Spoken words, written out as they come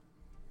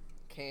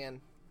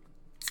can.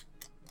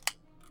 I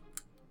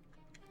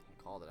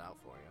called it out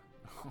for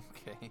you.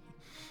 Okay.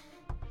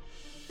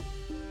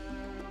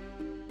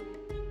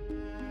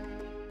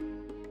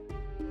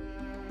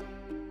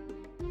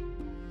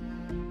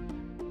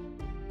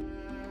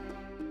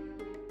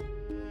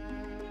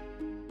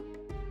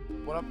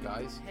 What up,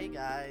 guys? Hey,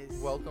 guys.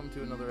 Welcome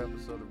to another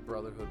episode of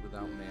Brotherhood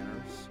Without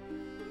Manners.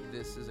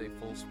 This is a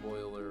full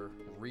spoiler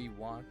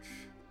rewatch.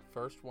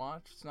 First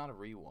watch? It's not a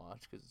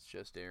rewatch because it's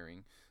just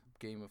airing.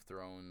 Game of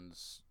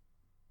Thrones,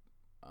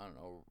 I don't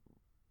know.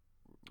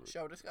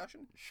 Show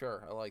discussion?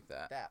 Sure, I like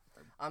that.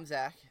 I'm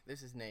Zach.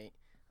 This is Nate.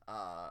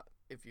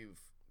 If you've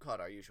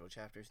caught our usual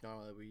chapters,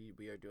 normally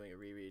we are doing a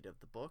reread of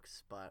the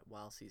books, but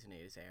while Season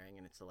 8 is airing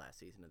and it's the last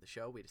season of the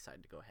show, we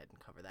decided to go ahead and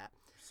cover that.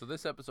 So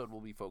this episode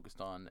will be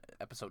focused on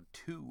episode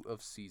 2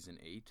 of Season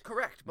 8.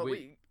 Correct, but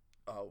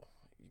Oh,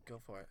 you go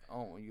for it.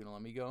 Oh, are you going to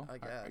let me go? I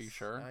guess. Are you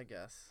sure? I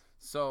guess.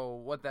 So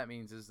what that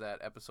means is that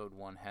episode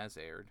 1 has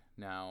aired.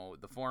 Now,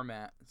 the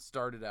format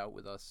started out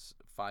with us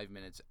 5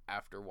 minutes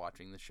after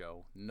watching the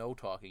show. No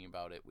talking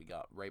about it. We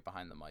got right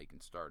behind the mic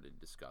and started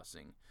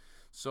discussing.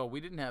 So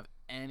we didn't have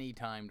any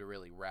time to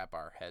really wrap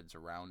our heads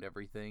around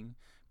everything.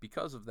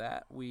 Because of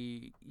that,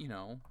 we,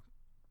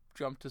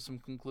 jumped to some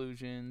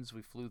conclusions.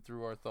 We flew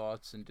through our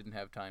thoughts and didn't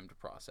have time to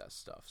process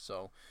stuff.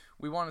 So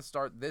we want to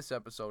start this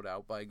episode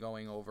out by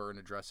going over and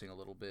addressing a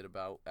little bit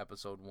about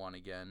episode 1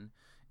 again.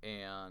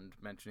 And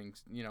mentioning,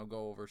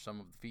 go over some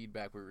of the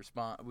feedback we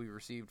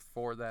received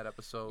for that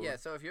episode. Yeah,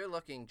 so if you're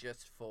looking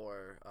just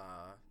for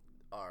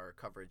our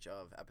coverage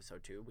of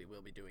episode 2, we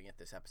will be doing it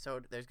this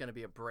episode. There's going to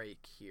be a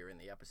break here in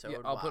the episode. Yeah,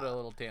 I'll put a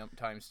little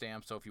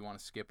timestamp, so if you want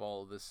to skip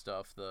all of this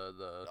stuff,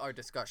 our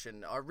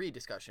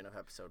rediscussion of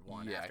episode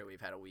 1 after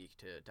we've had a week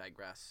to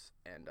digress.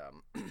 And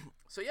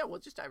so yeah, we'll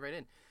just dive right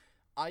in.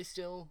 I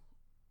still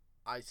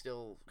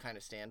kind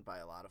of stand by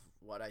a lot of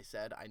what I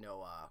said. I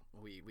know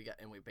we've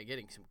been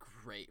getting some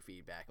great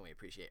feedback, and we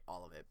appreciate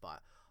all of it.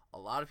 But a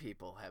lot of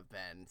people have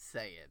been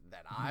saying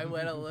that I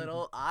went a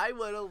little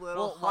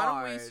Well, hard. why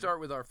don't we start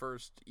with our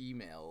first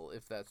email,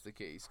 if that's the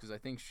case? Because I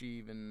think she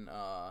even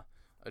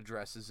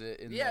addresses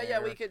it in there.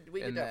 Yeah, we could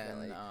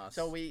definitely.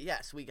 We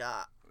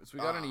got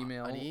an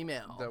email. An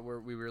email that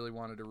we really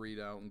wanted to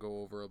read out and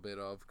go over a bit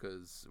of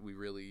because we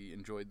really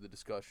enjoyed the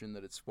discussion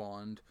that it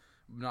spawned.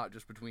 Not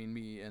just between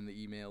me and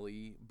the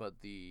emailee, but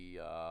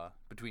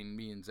between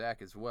me and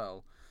Zach as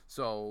well.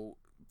 So,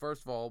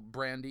 first of all,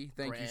 Brandy,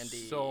 thank you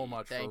so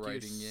much for writing in.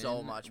 Thank you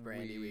so much,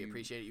 Brandy. We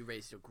appreciate it. You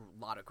raised a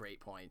lot of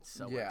great points,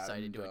 so we're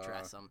excited to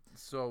address them.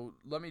 So,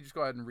 let me just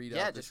go ahead and read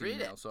out this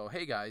email. So,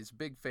 hey guys,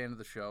 big fan of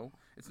the show.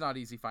 It's not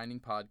easy finding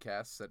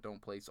podcasts that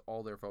don't place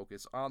all their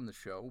focus on the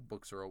show.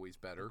 Books are always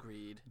better.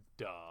 Agreed.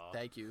 Duh.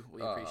 Thank you.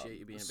 We appreciate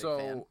you being a big fan.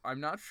 So,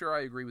 I'm not sure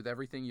I agree with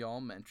everything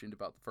y'all mentioned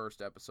about the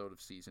first episode of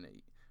Season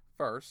 8.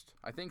 First,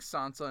 I think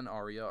Sansa and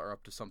Arya are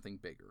up to something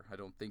bigger. I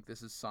don't think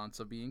this is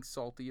Sansa being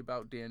salty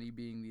about Dany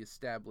being the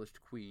established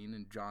queen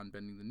and Jon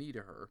bending the knee to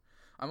her.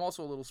 I'm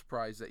also a little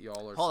surprised that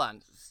y'all are... Hold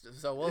on.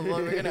 So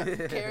we're going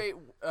to...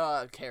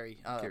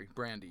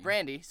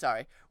 Brandy,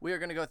 sorry. We are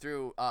going to go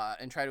through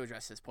and try to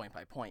address this point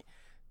by point.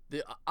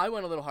 I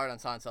went a little hard on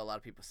Sansa, a lot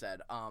of people said.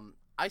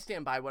 I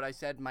stand by what I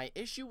said. My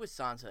issue with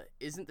Sansa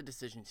isn't the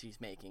decisions she's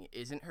making,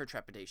 isn't her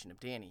trepidation of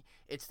Dany.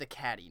 It's the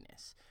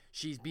cattiness.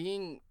 She's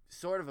being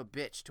sort of a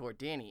bitch toward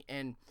Dany,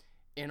 and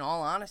in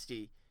all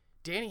honesty,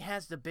 Dany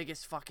has the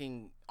biggest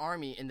fucking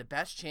army and the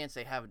best chance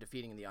they have of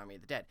defeating the army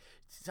of the dead.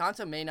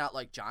 Sansa may not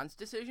like Jon's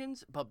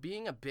decisions, but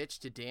being a bitch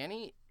to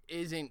Dany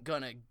isn't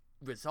gonna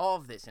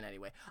resolve this in any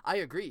way. I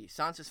agree.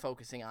 Sansa's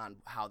focusing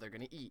on how they're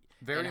gonna eat.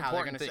 Very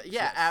important things.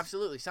 Yeah,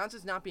 absolutely.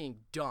 Sansa's not being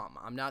dumb.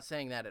 I'm not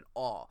saying that at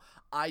all.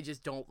 I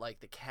just don't like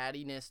the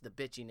cattiness, the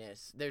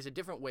bitchiness. There's a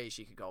different way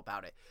she could go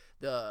about it.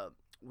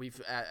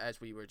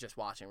 As we were just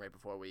watching right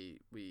before we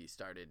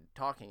started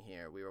talking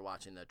here, we were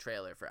watching the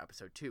trailer for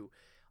episode 2.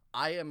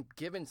 I am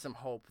given some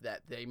hope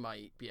that they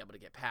might be able to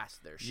get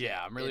past their shit.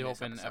 Yeah, I'm really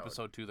hoping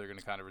episode 2 they're going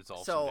to kind of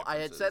resolve some So differences.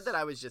 I had said that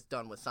I was just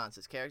done with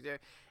Sansa's character,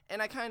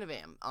 and I kind of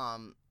am.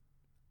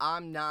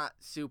 I'm not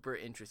super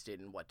interested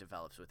in what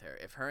develops with her.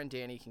 If her and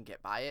Dany can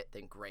get by it,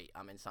 then great.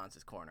 I'm in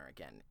Sansa's corner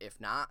again.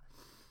 If not,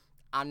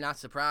 I'm not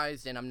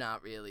surprised, and I'm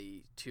not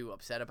really too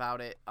upset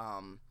about it.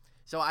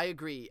 So I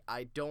agree.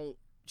 I don't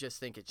just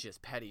think it's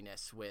just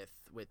pettiness with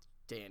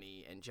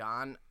Dany and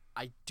Jon.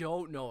 I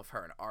don't know if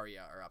her and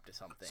Arya are up to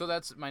something. So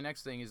that's my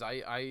next thing is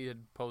I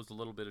had posed a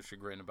little bit of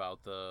chagrin about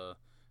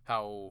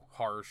how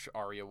harsh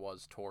Arya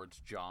was towards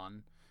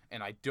Jon,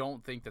 and I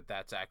don't think that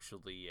that's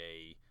actually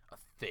a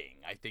thing.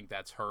 I think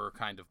that's her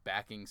kind of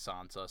backing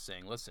Sansa,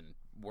 saying, listen,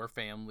 we're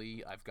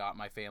family. I've got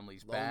my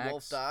family's back. Lone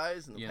wolf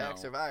dies and the pack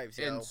survives.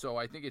 And so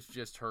I think it's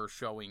just her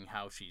showing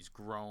how she's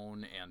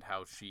grown and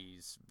how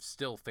she's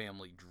still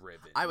family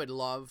driven. I would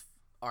love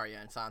Arya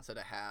and Sansa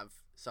to have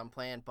some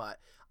plan, but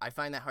I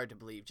find that hard to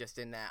believe just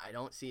in that I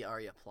don't see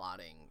Arya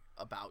plotting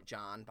about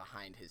Jon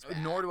behind his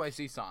back. Nor do I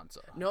see Sansa.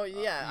 No,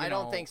 yeah, I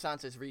don't think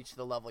Sansa's reached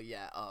the level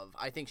yet of...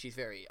 I think she's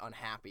very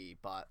unhappy,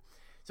 but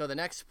So the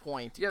next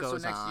point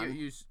goes on. So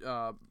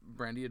next,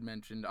 Brandy had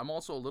mentioned, I'm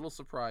also a little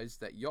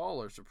surprised that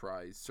y'all are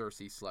surprised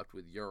Cersei slept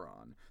with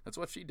Euron. That's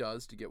what she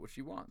does to get what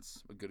she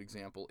wants. A good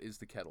example is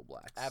the Kettle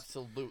Blacks.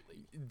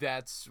 Absolutely.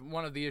 That's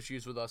one of the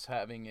issues with us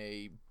having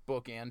a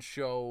book and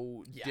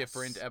show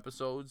different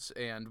episodes.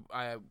 And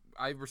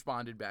I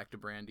responded back to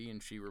Brandy,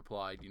 and she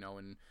replied,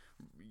 and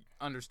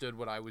understood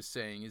what I was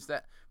saying, is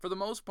that for the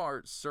most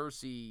part,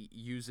 Cersei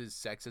uses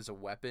sex as a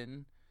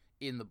weapon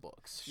in the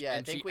books. Yeah,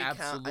 and I think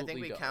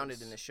we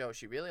counted in the show.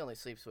 She really only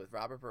sleeps with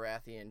Robert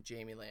Baratheon,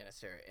 Jaime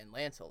Lannister, and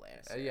Lancel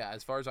Lannister.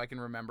 As far as I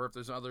can remember. If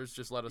there's others,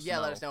 just let us know. Yeah,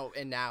 let us know.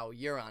 And now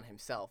Euron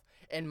himself.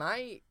 And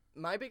my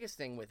biggest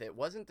thing with it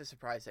wasn't the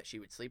surprise that she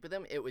would sleep with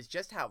him. It was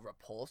just how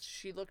repulsed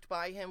she looked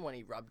by him when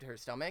he rubbed her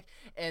stomach.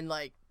 And,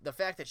 like, the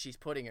fact that she's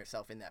putting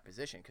herself in that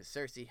position. Because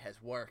Cersei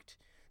has worked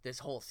this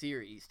whole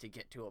series to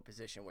get to a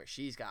position where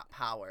she's got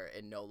power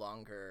and no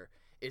longer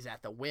is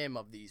at the whim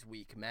of these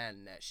weak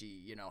men that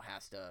she,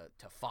 has to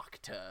fuck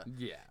to,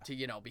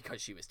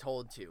 because she was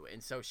told to.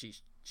 And so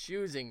she's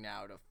choosing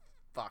now to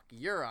fuck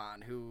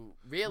Euron, who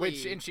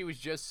really... and she was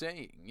just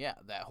saying,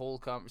 that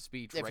whole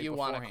speech if right you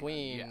beforehand. Want a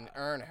queen,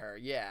 earn her,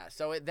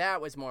 So that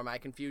was more my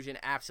confusion.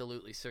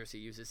 Absolutely, Cersei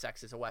uses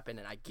sex as a weapon,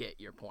 and I get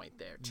your point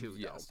there, too,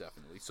 Yes,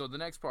 definitely. So the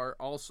next part,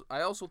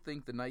 I also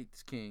think the Night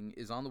King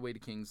is on the way to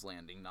King's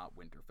Landing, not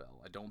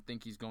Winterfell. I don't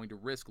think he's going to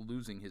risk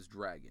losing his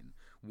dragon.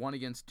 1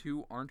 against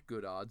 2 aren't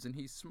good odds, and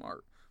he's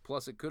smart.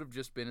 Plus, it could have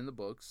just been in the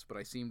books, but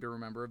I seem to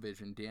remember a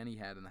vision Dany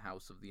had in the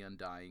House of the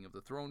Undying of the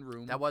Throne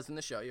Room. That was in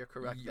the show. You're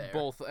correct there.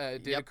 Both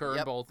did occur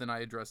in both, and I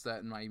addressed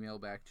that in my email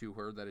back to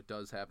her, that it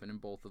does happen in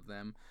both of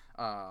them.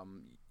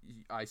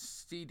 I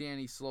see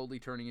Dany slowly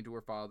turning into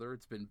her father.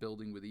 It's been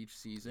building with each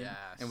season,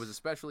 and was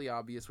especially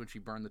obvious when she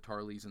burned the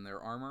Tarleys in their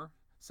armor.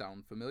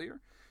 Sound familiar?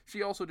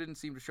 She also didn't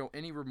seem to show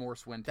any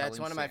remorse when telling Sam. That's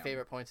one of my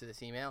favorite points of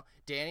this email.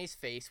 Dany's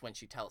face when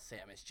she tells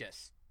Sam is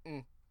just...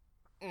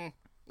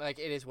 Like,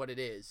 it is what it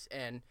is.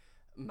 And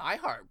my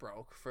heart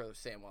broke for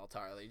Samwell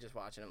Tarly just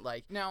watching him.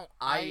 Like, now,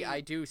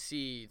 I do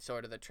see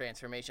sort of the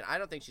transformation. I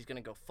don't think she's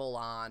going to go full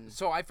on.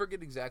 So I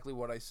forget exactly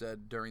what I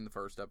said during the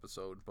first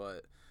episode,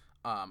 but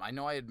I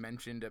know I had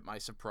mentioned at my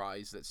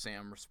surprise that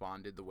Sam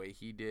responded the way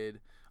he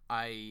did.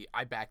 I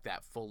back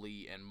that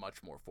fully and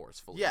much more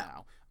forcefully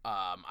now.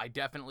 I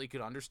definitely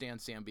could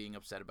understand Sam being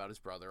upset about his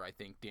brother. I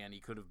think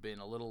Dany could have been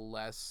a little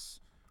less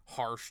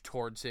harsh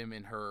towards him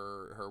in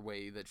her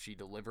way that she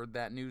delivered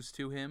that news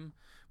to him,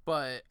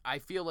 but I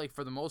feel like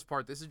for the most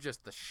part this is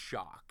just the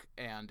shock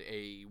and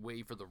a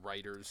way for the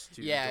writers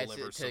to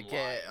deliver some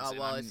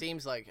lines. It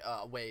seems like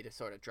a way to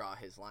sort of draw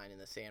his line in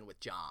the sand with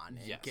Jon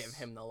and give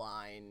him the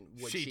line,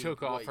 you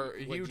took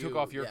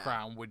off your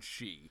crown, would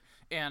she?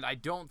 And I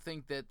don't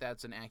think that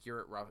that's an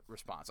accurate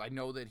response. I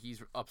know that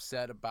he's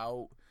upset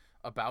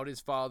about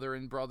his father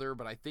and brother,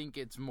 but I think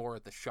it's more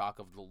at the shock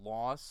of the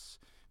loss,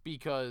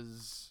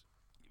 because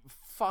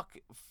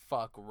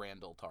fuck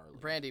Randall Tarly.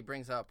 Brandy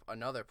brings up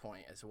another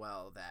point as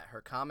well, that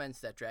her comments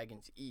that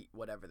dragons eat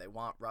whatever they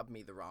want rubbed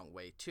me the wrong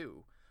way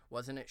too.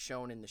 Wasn't it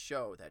shown in the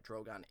show that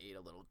Drogon ate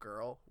a little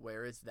girl?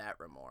 Where is that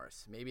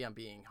remorse? Maybe I'm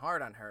being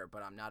hard on her,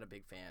 but I'm not a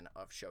big fan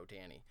of show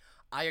Dany.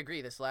 I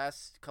agree. This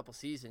last couple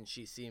seasons,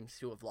 she seems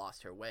to have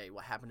lost her way.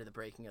 What happened to the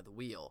breaking of the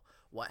wheel?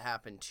 What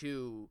happened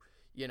to,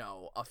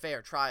 a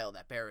fair trial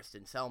that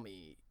Barristan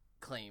Selmy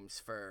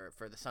claims for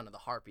the son of the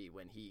Harpy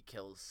when he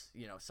kills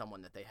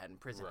someone that they had in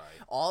prison. Right.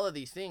 All of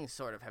these things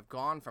sort of have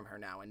gone from her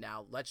now, and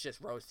now let's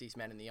just roast these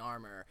men in the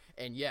armor,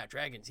 and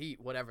dragons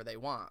eat whatever they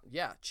want.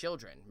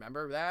 Children,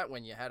 remember that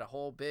when you had a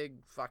whole big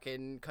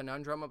fucking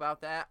conundrum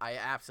about that? I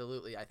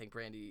think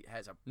Brandy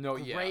has a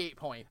great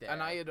point there.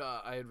 And I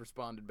had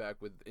responded back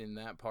in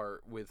that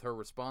part with her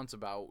response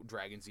about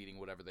dragons eating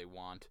whatever they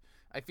want.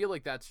 I feel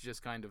like that's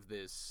just kind of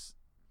this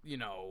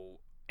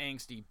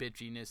angsty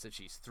bitchiness that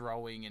she's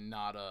throwing, and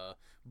not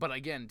but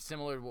again,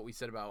 similar to what we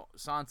said about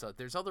Sansa,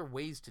 there's other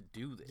ways to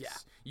do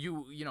this.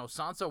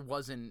 Sansa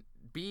wasn't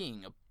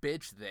being a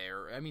bitch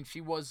there. I mean,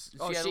 she was.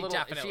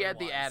 She had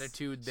the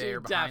attitude there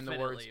behind the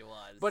words.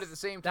 Was. But at the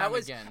same time,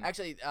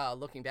 actually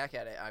looking back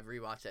at it, I've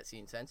rewatched that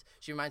scene since.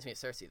 She reminds me of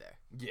Cersei there.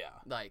 Yeah,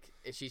 like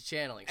if she's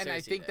channeling Cersei. And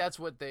I think that's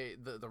what the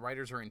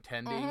writers are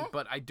intending. Mm-hmm.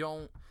 But I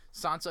don't.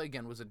 Sansa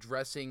again was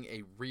addressing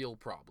a real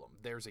problem.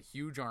 There's a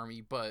huge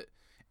army,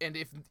 and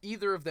if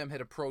either of them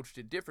had approached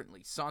it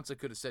differently, Sansa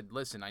could have said,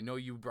 listen, I know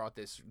you brought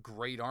this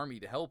great army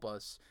to help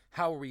us.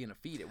 How are we going to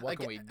feed it? What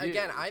can we do?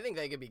 Again, I think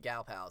they could be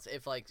gal pals.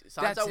 If,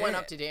 Sansa went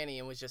up to Dany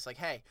and was just like,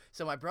 hey,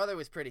 so my brother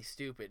was pretty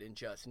stupid in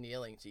just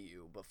kneeling to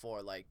you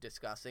before,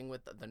 discussing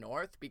with the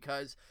North,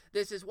 because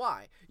this is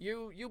why.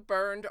 You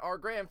burned our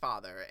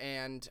grandfather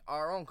and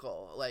our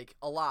uncle,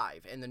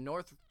 alive, and the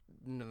North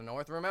the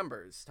North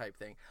remembers type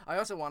thing. I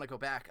also want to go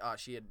back.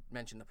 She had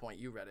mentioned the point,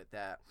 you read it,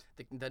 that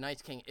the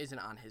Night's King isn't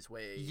on his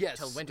way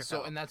to Winterfell.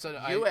 So, and that's what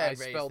I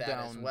spelled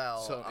down as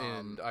well. So,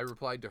 and I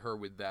replied to her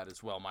with that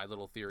as well. My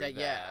little theory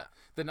that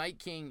the Night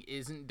King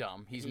isn't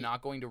dumb. He's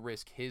not going to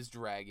risk his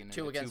dragon in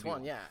 2 against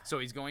 1. Yeah. So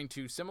he's going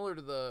to, similar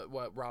to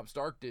what Robb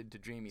Stark did to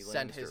Jaime Lannister,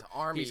 send his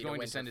army. He's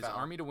going to send his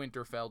army to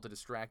Winterfell to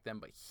distract them,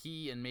 but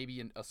he and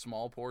maybe a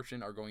small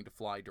portion are going to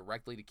fly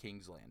directly to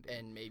King's Landing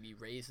and maybe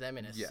raise them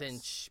in a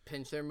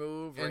pinch their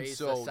move, raise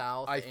so the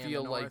South. I and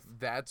feel the like North.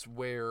 that's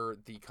where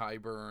the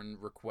Qyburn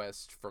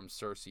request from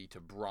Cersei to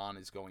Bronn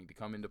is going to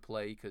come into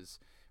play, because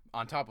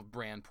on top of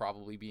Bran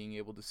probably being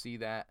able to see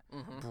that,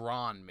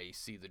 Bronn may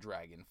see the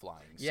dragon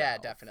flying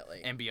south,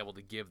 definitely, and be able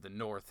to give the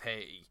North,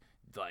 hey,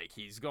 like,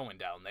 he's going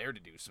down there to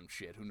do some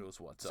shit. Who knows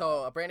what's up.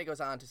 So Brandy goes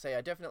on to say,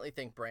 I definitely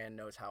think Bran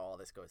knows how all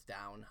this goes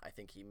down. I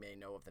think he may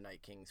know of the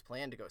Night King's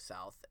plan to go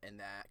south, and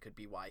that could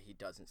be why he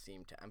doesn't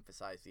seem to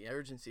emphasize the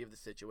urgency of the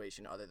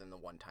situation other than the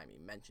one time he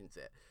mentions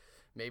it.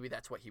 Maybe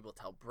that's what he will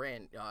tell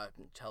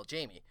tell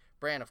Jaime.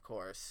 Bran, of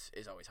course,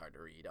 is always hard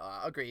to read.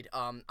 Agreed.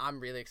 I'm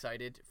really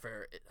excited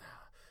for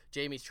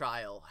Jaime's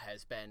trial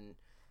has been...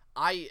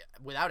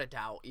 without a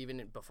doubt,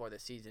 even before the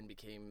season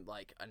became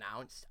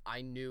announced,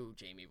 I knew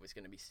Jaime was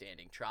going to be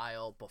standing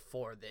trial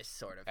before this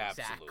sort of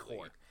exact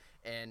court.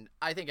 And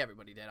I think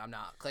everybody did. I'm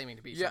not claiming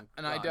to be some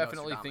and I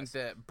definitely think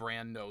that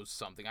Bran knows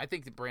something. I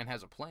think that Bran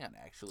has a plan,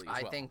 actually, as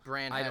I well. think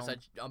Bran has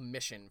a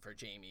mission for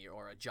Jaime,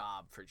 or a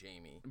job for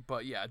Jaime.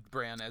 But yeah,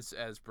 Bran,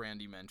 as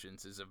Brandy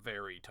mentions, is a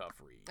very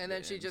tough read. And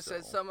then she just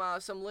says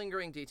some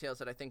lingering details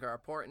that I think are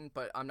important,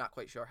 but I'm not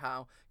quite sure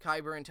how.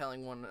 Qyburn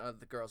telling one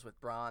of the girls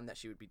with Bronn that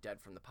she would be dead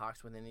from the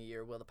pox within a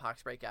year. Will the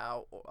pox break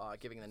out?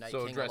 Giving the Night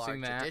King a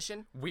large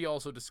addition? We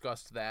also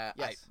discussed that.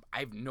 Yes.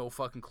 I have no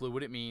fucking clue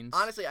what it means.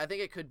 Honestly, I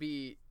think it could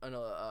be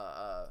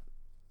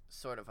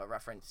sort of a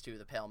reference to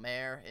the Pale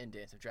Mare in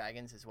Dance of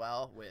Dragons as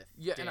well, with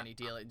Dany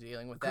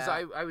dealing with that. Because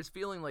I was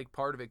feeling like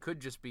part of it could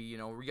just be,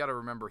 we got to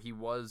remember he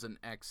was an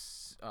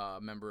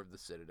ex-member of the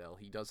Citadel.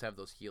 He does have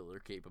those healer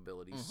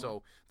capabilities.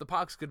 So the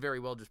pox could very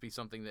well just be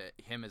something that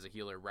him as a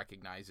healer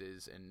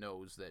recognizes and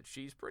knows that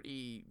she's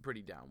pretty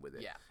down with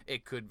it. Yeah.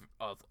 It could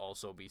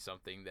also be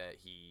something that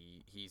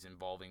he's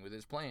involving with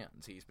his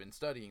plans. He's been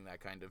studying that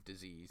kind of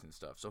disease and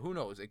stuff. So who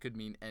knows? It could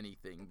mean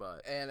anything.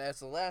 But and as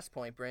the last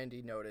point,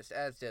 Brandy noticed,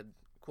 as did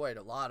quite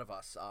a lot of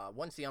us,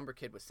 once the Umber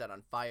Kid was set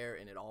on fire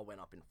and it all went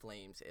up in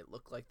flames, it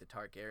looked like the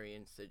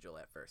Targaryen sigil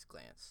at first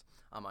glance.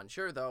 I'm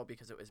unsure, though,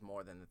 because it was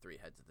more than the 3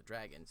 heads of the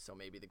dragon, so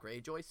maybe the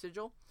Greyjoy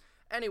sigil?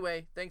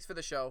 Anyway, thanks for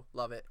the show.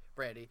 Love it.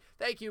 Brandy.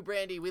 Thank you,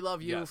 Brandy. We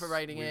love you for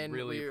writing in.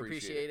 Really we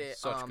appreciate it.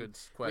 Such good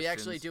questions. We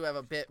actually do have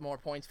a bit more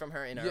points from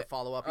her in our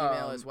follow-up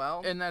email as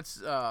well. And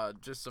that's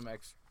just some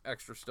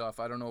extra stuff.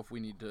 I don't know if we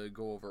need to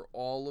go over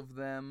all of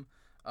them.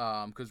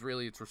 Because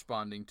really it's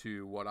responding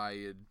to what I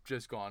had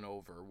just gone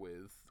over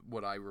with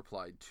what I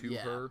replied to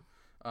her.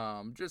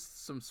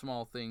 Just some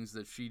small things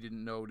that she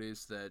didn't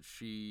notice that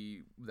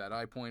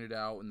I pointed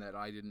out, and that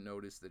I didn't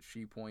notice that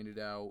she pointed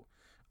out.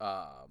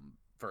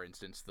 For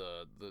instance,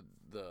 the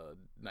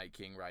Night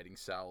King riding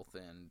south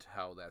and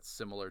how that's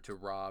similar to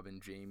Robb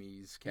and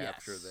Jaime's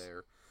capture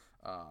there.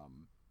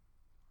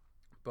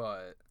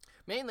 But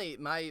mainly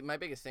my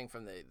biggest thing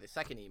from the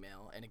second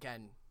email, and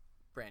again,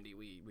 Brandy,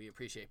 we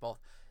appreciate both.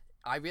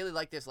 I really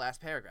like this last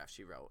paragraph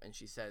she wrote, and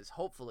she says,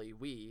 hopefully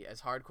we,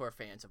 as hardcore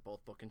fans of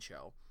both book and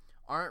show,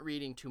 aren't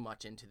reading too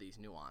much into these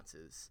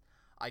nuances.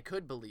 I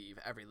could believe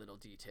every little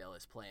detail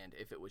is planned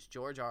if it was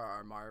George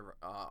R.R.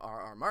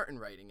 Martin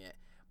writing it,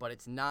 but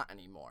it's not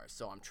anymore,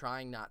 so I'm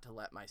trying not to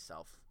let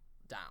myself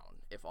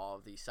down if all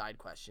of these side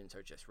questions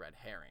are just red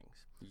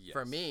herrings. Yes.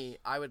 For me,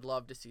 I would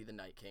love to see the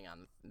Night's King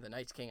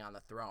on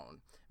the throne,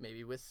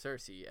 maybe with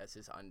Cersei as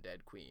his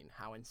undead queen.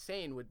 How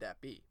insane would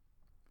that be?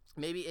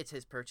 Maybe it's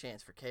his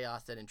perchance for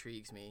chaos that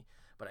intrigues me,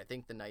 but I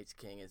think the Night's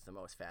King is the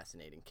most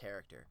fascinating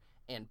character.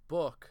 And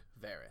book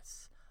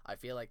Varys. I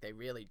feel like they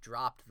really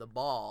dropped the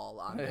ball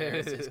on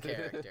Varys'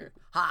 character.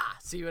 Ha!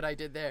 See what I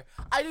did there?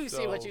 I do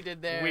see what you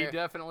did there. We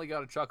definitely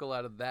got a chuckle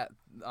out of that.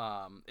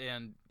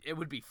 And it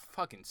would be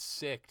fucking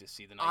sick to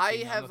see the Night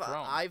King on the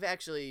throne. I've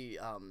actually,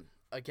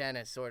 again,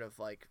 as sort of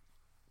like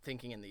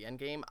thinking in the end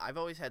game, I've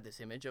always had this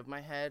image of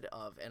my head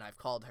of, and I've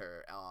called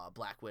her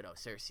Black Widow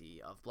Cersei,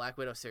 of Black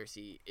Widow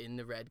Cersei in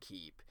the Red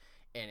Keep,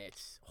 and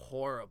it's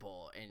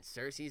horrible, and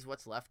Cersei's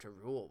what's left to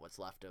rule, what's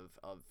left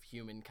of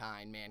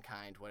humankind,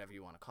 mankind, whatever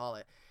you want to call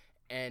it,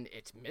 and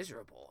it's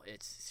miserable.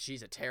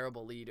 She's a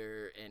terrible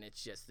leader, and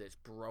it's just this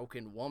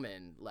broken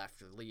woman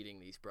left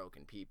leading these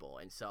broken people,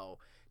 and so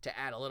to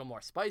add a little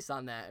more spice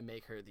on that and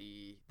make her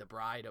the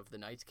bride of the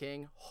Night's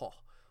King,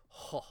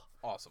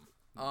 awesome.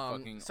 So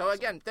awesome.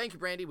 Again, thank you,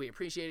 Brandy. We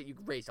appreciate it. You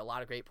raised a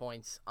lot of great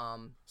points.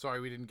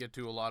 Sorry we didn't get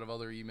to a lot of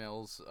other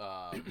emails.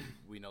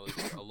 We know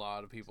that a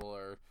lot of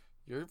people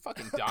you're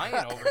fucking dying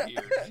over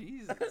here.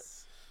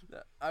 Jesus.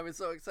 I was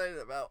so excited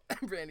about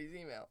Brandy's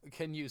email.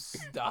 Can you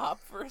stop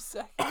for a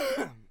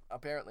second?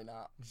 Apparently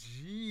not.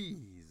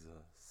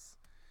 Jesus.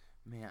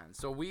 Man,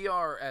 so we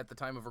are, at the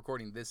time of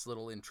recording this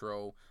little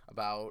intro,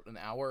 about an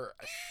hour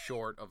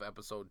short of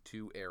episode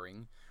 2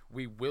 airing.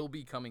 We will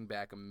be coming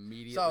back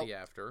immediately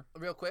after.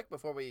 Real quick,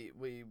 before we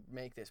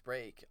make this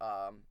break,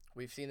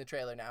 we've seen the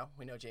trailer now.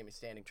 We know Jamie's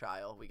standing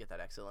trial. We get that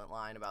excellent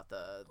line about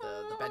the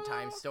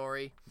bedtime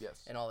story.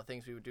 Yes. And all the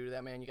things we would do to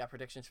that man. You got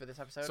predictions for this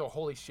episode? So,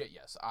 holy shit,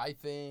 yes. I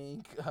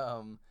think,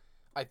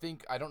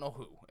 I don't know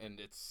who, and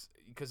it's,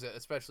 because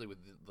especially with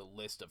the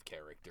list of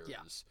characters. Yeah.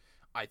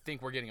 I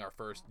think we're getting our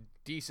first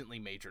decently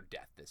major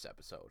death this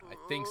episode. I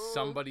think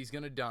somebody's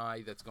going to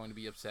die that's going to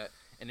be upset.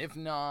 And if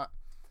not,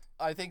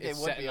 I think they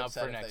would be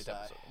upset for if next they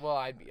episode. die. Well,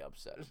 I'd be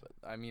upset, but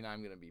I mean, I'm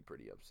going to be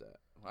pretty upset.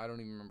 I don't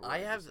even remember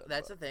what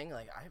that's the thing.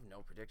 Like, I have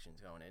no predictions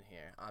going in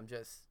here. I'm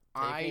just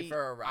taking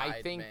for a ride,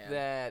 I think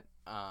that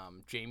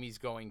Jamie's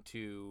going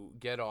to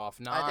get off.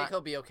 I think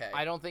he'll be okay.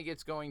 I don't think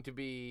it's going to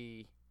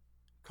be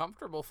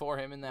comfortable for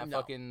him in that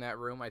that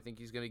room. I think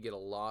he's going to get a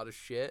lot of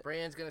shit.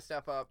 Brienne's going to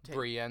step up.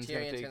 Brienne's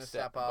going to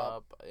step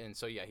up. And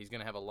so, yeah, he's going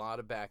to have a lot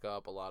of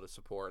backup, a lot of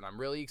support. And I'm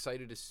really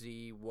excited to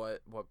see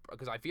what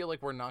because I feel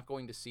like we're not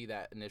going to see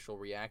that initial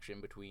reaction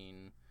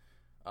between,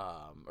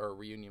 or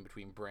reunion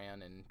between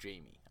Bran and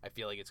Jamie. I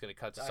feel like it's going to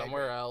cut to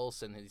somewhere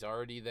else, and he's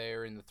already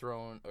there in the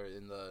throne, or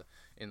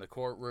in the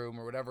courtroom,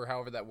 or whatever,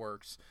 however that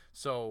works.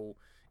 So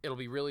it'll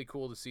be really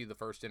cool to see the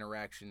first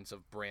interactions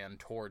of Bran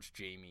towards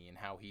Jamie and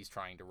how he's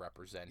trying to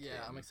represent him.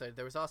 Yeah, I'm excited.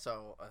 There was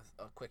also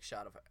a quick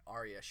shot of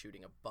Arya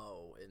shooting a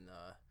bow in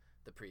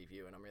the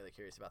preview, and I'm really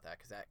curious about that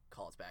because that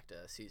calls back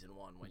to season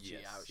 1 when she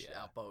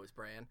outbows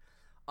Bran.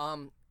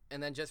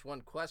 And then just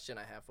one question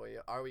I have for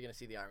you. Are we going to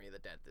see the Army of the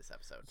Dead this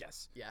episode?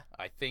 Yes. Yeah?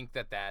 I think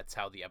that's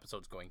how the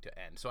episode's going to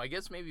end. So I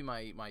guess maybe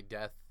my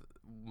death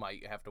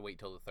might have to wait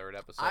till the 3rd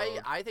episode.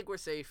 I think we're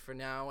safe for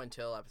now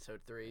until episode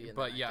 3.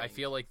 But yeah, I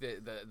feel like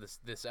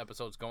this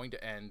episode's going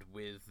to end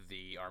with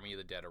the Army of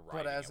the Dead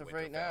arriving. But as of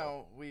right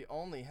now, we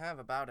only have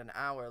about an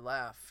hour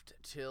left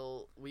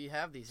till we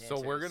have these answers.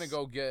 So we're going to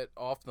go get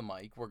off the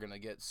mic. We're going to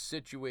get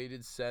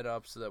situated, set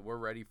up so that we're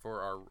ready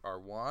for our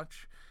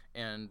watch.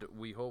 And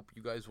we hope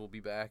you guys will be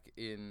back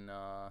in,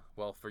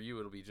 well, for you,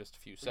 it'll be just a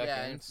few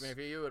seconds. Yeah, and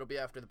for you, it'll be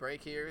after the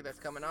break here that's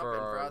coming up. And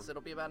for us,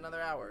 it'll be about another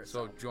hour.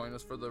 So join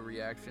us for the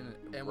reaction.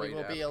 And we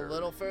will be a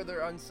little further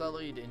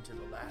unsullied into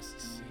the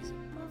last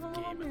season of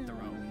Game of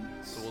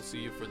Thrones. So we'll see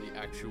you for the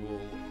actual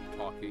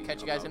talking.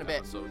 Catch you guys in a bit.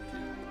 Episode 2.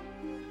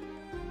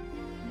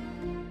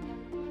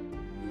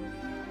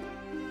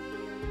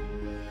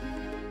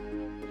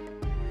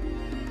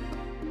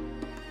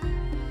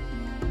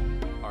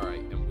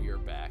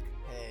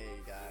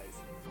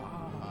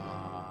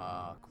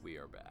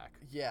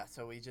 Yeah,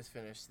 so we just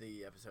finished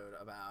the episode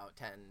about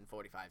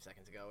 45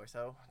 seconds ago or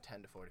so.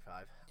 10 to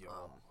 45. Yo,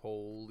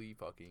 holy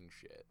fucking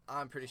shit.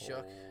 I'm pretty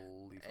shook.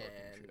 Holy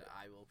fucking shit.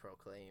 I will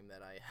proclaim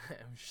that I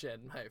have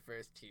shed my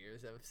first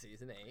tears of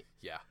season 8.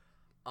 Yeah.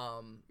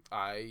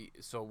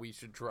 So we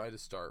should try to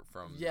start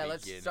from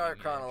let's start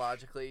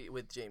chronologically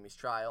with Jamie's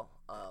trial.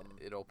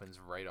 It opens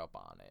right up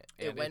on it.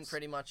 It went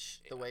pretty much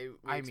the way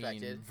we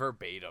expected. I mean,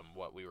 verbatim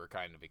what we were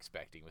kind of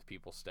expecting with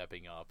people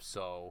stepping up.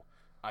 So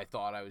I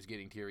thought I was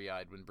getting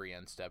teary-eyed when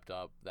Brienne stepped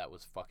up. That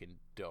was fucking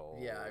dope.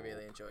 Yeah, I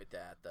really enjoyed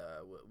that.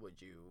 Would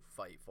you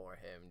fight for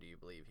him? Do you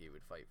believe he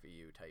would fight for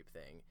you type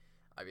thing.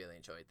 I really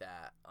enjoyed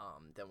that.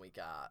 Then we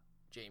got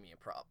Jamie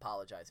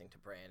apologizing to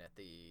Bran at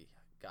the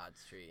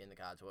God's Tree in the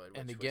Godswood, which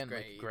and again, was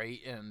great.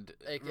 Great, and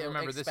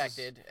remember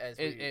expected,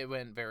 it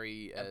went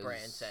very as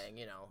Bran saying,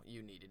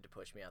 you needed to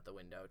push me out the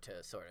window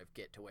to sort of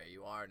get to where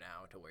you are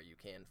now, to where you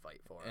can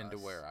fight for us, and to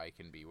where I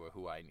can be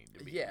who I need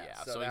to be. Yeah,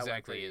 so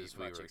exactly as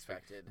we were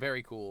expected.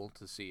 Very cool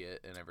to see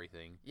it and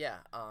everything. Yeah.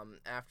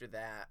 After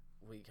that,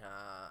 we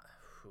got.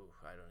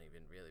 I don't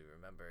even really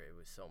remember. It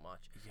was so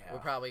much. Yeah. We're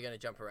probably going to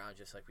jump around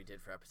just like we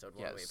did for episode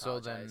 1. We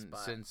apologize,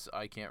 since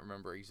I can't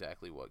remember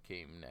exactly what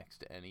came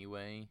next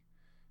anyway.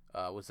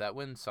 Was that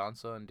when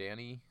Sansa and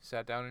Dany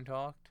sat down and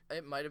talked?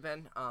 It might have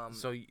been.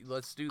 So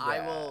let's do that.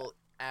 I will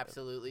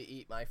absolutely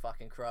eat my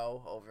fucking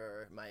crow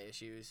over my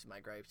issues,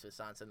 my gripes with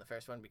Sansa in the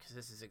first one, because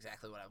this is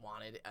exactly what I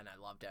wanted, and I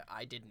loved it.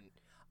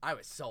 I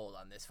was sold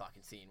on this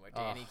fucking scene where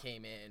Dany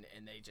came in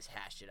and they just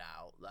hashed it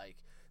out. Like,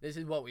 this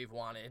is what we've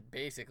wanted,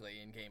 basically,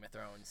 in Game of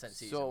Thrones since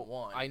season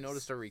 1. I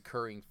noticed a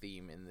recurring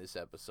theme in this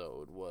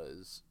episode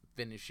was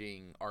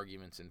finishing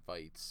arguments and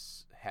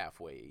fights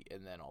halfway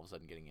and then all of a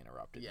sudden getting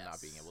interrupted and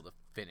not being able to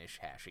finish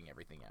hashing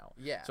everything out.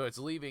 Yeah. So it's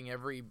leaving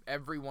every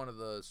one of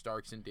the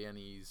Starks and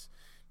Dany's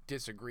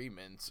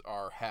disagreements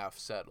are half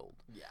settled.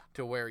 Yeah.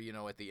 To where,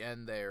 at the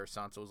end there,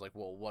 Sansa was like,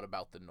 well, what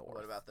about the North?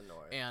 What about the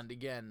North? And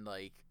again,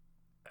 like,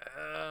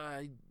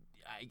 I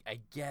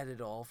get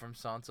it all from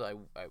Sansa.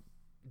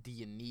 do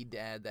you need to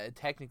add that?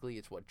 Technically,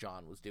 it's what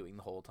Jon was doing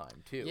the whole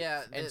time too.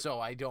 Yeah, and so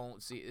I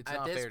don't see it's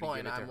not fair to give it to her.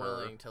 At this point, I'm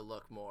willing to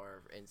look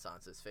more in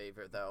Sansa's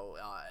favor, though,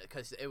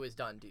 because it was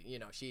done.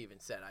 She even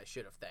said, "I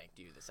should have thanked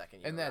you the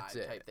second you and arrived," that's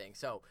it. type thing.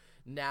 So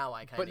now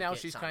I kind of. But now get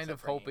she's Sansa kind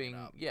of bringing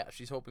hoping. Yeah,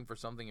 she's hoping for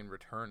something in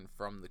return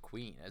from the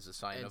Queen as a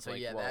sign and of so,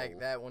 like. Yeah, whoa.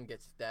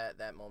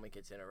 that moment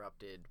gets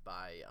interrupted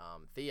by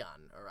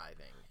Theon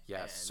arriving.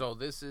 Yes. So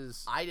this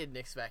is. I didn't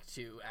expect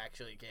to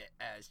actually get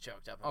as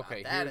choked up about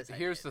okay, that.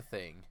 Here's the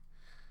thing.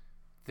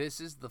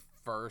 This is the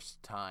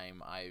first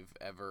time I've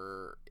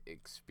ever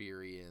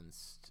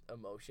experienced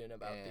emotion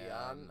about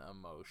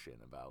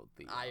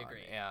Theon. I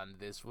agree. And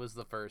this was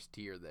the first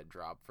tear that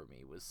dropped for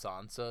me. Was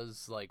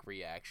Sansa's like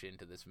reaction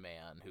to this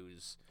man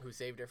who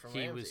saved her from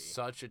Ramsay. He was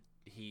such a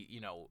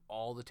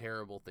all the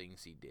terrible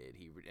things he did.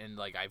 And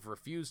like I've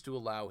refused to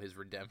allow his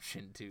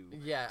redemption to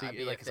be a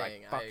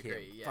thing. Fuck I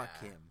agree. him.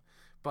 Fuck him.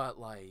 But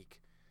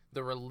like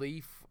the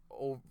relief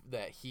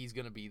that he's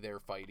gonna be there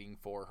fighting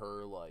for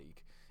her,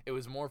 like. It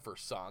was more for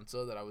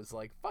Sansa that I was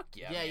like, fuck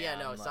yeah, man.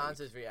 No, like,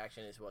 Sansa's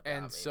reaction is what got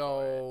and me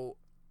so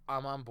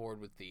I'm on board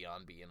with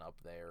Theon being up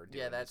there.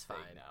 Yeah, that's fine.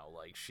 Now,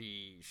 like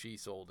she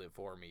sold it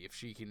for me. If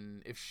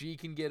she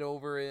can get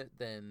over it,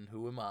 then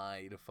who am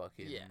I to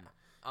fucking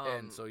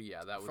and so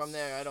that was from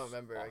there. I don't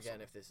remember awesome.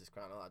 Again if this is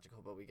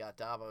chronological, but we got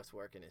Davos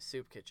working his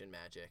soup kitchen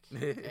magic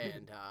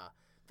and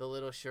the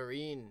little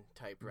Shireen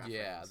type reference.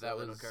 Yeah, that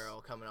was little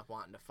girl coming up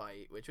wanting to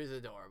fight, which was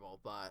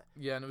adorable. But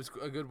and it was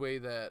a good way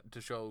to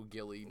show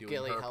Gilly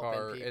doing her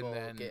part, people and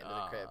then get into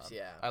the crypts.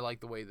 Yeah, I like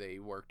the way they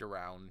worked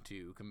around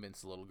to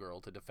convince the little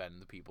girl to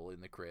defend the people in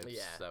the crypts.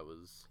 Yeah, that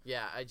was.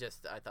 Yeah, I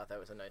thought that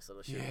was a nice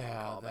little Shireen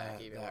callback,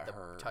 even with the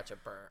touch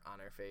of burnt on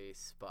her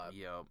face. But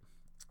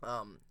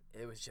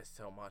it was just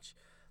so much.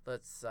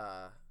 Let's.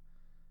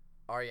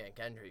 Arya and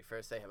Gendry,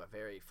 first they have a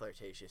very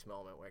flirtatious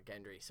moment where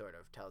Gendry sort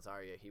of tells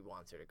Arya he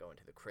wants her to go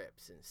into the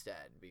crypts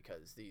instead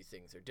because these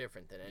things are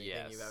different than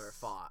anything you've ever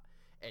fought.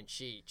 And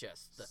she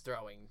just, the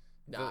throwing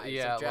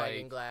knives of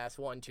dragon glass,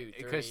 1, 2,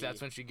 3. Because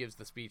that's when she gives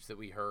the speech that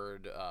we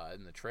heard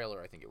in the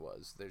trailer, I think it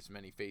was. There's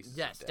many faces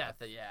of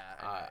death.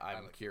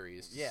 I'm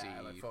curious to see. Yeah,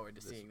 I look forward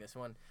to seeing this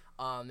one.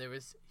 There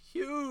was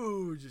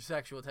huge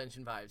sexual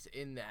tension vibes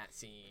in that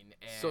scene.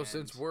 And so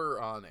since we're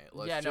on it,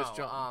 let's just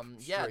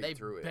jump straight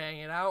through it. They bang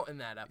it out in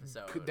that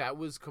episode. That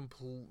was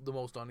the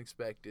most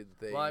unexpected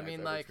thing. Well, I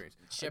mean, like,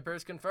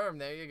 shippers confirmed.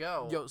 There you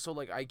go. So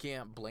like, I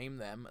can't blame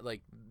them.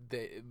 Like,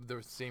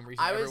 the same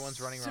reason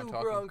everyone's running around talking. I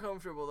was super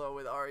uncomfortable though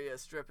with Arya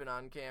stripping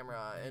on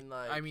camera and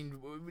like. I mean,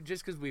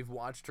 just because we've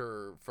watched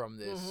her from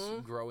this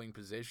growing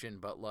position,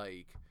 but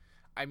like,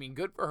 I mean,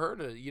 good for her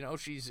to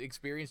she's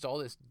experienced all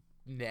this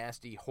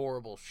nasty,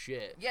 horrible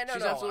shit. Yeah,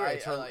 she's absolutely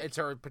right. It's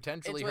her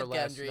potentially her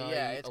last Gendry, night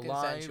yeah, it's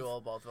alive.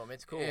 Consensual, both of them.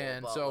 It's cool.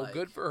 And so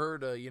good for her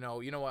to you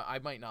know what, I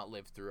might not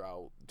live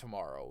throughout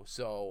tomorrow,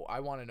 so I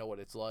want to know what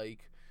it's like.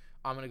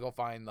 I'm gonna go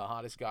find the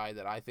hottest guy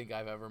that I think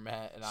I've ever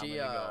met, and I'm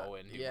gonna go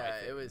and do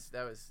my thing.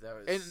 That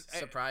was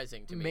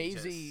surprising to me.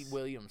 Maisie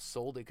Williams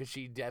sold it because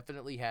she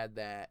definitely had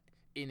that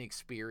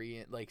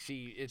inexperienced, like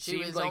she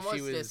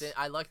was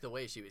I liked the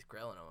way she was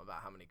grilling him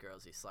about how many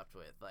girls he slept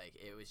with. Like,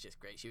 it was just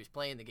great. She was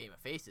playing the game of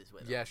faces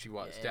with him. Yeah, she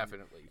was,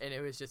 definitely. And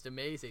it was just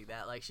amazing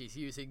that like she's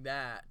using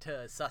that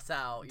to suss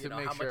out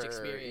how much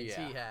experience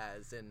he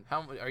has. And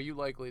how are you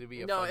likely to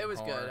be a it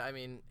was good. I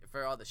mean,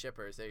 for all the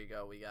shippers, there you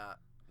go. We got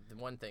the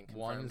one thing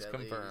confirmed. One's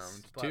confirmed.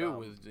 Least, but, two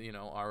with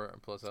R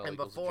plus L and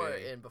equals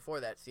J. And before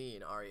that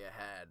scene, Arya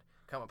had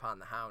come upon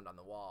the Hound on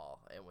the wall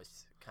and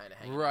was kind of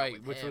hanging out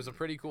with which him. was a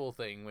pretty cool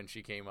thing when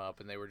she came up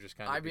and they were just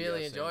kind of I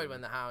really enjoyed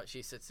when the Hound,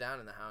 she sits down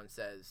and the Hound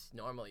says,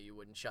 normally you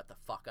wouldn't shut the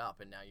fuck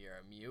up and now you're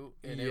a mute.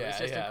 And it was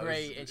just a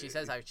great, and she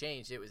says, I've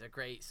changed. It was a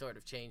great sort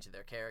of change to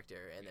their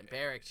character. And then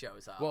Beric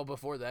shows up. Well,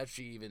 before that,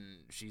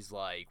 she's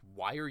like,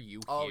 why are you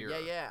here? Oh,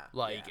 yeah.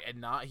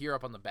 And not here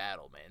up on the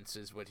battlements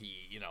is what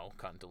he,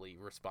 cuntily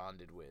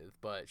responded with.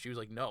 But she was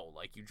like, no,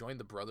 like, you joined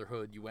the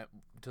Brotherhood. You went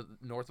to the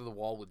north of the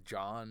wall with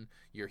Jon.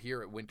 You're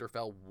here at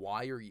Winterfell.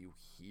 Why are you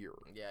here?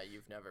 Yeah,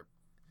 you've never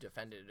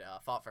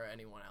fought for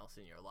anyone else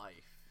in your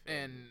life.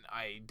 And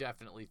I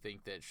definitely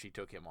think that she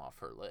took him off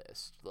her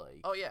list. Like,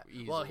 oh yeah,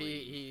 easily. Well,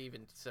 he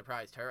even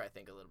surprised her, I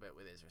think, a little bit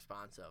with his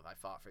response of "I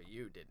fought for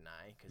you, didn't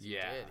I?" Because he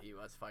did. He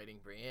was fighting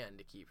Brienne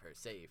to keep her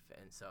safe,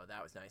 and so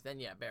that was nice.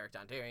 Then Beric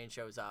Dondarrion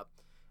shows up,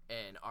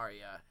 and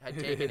Arya had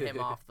taken him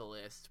off the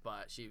list,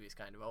 but she was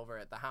kind of over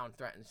it. The Hound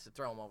threatens to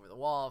throw him over the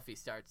wall if he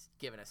starts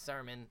giving a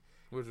sermon.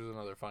 Which was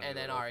another funny. And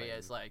then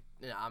Arya's like,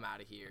 I'm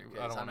out of here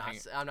because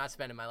I'm not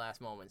spending my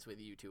last moments with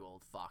you two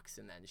old fucks.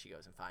 And then she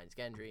goes and finds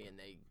Gendry, and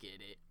they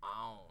get it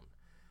on.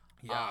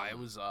 Yeah, it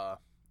was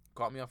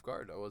caught me off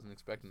guard. I wasn't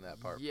expecting that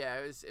part. Yeah,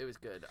 it was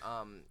good.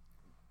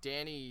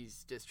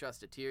 Dany's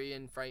distrust of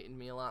Tyrion frightened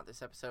me a lot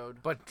this episode.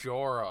 But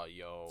Jorah,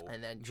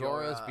 and then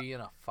Jorah's being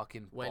a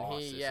fucking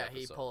boss.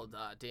 He pulled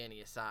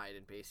Dany aside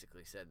and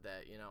basically said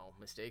that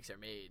mistakes are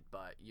made,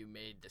 but you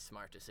made the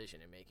smart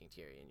decision in making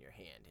Tyrion your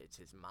hand. It's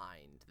his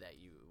mind that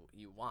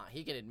you want.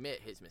 He can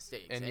admit his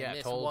mistakes, and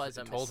this was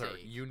a mistake. Told her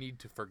you need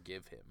to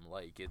forgive him.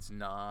 Like, it's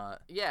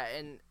not. Yeah,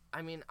 and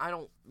I mean, I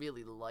don't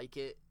really like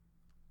it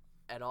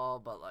at all,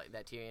 but like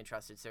that Tyrion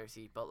trusted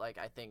Cersei, but like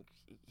I think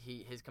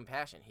his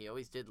compassion, he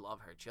always did love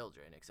her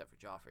children except for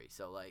Joffrey,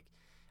 so like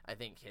I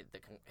think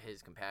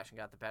his compassion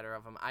got the better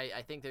of him.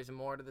 I think there's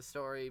more to the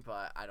story,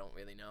 but I don't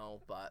really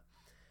know, but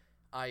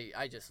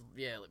I just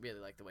really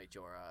like the way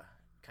Jorah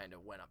kind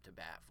of went up to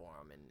bat for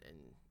him,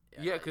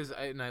 and yeah, because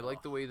I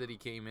like the way that he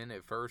came in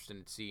at first, and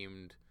it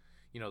seemed,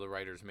 the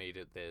writers made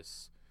it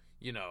this,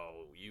 you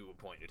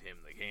appointed him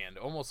the hand,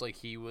 almost like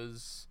he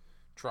was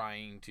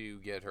trying to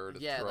get her to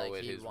throw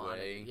it his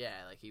way. Yeah,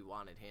 like he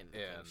wanted hand of the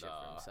kingship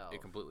for himself.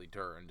 It completely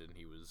turned, and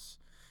he was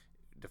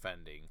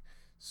defending.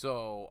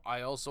 So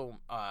I also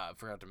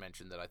forgot to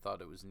mention that I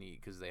thought it was neat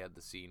because they had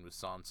the scene with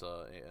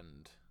Sansa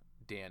and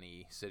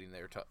Dany sitting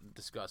there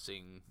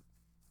discussing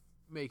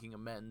making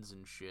amends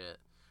and shit,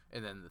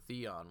 and then the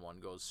Theon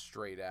one goes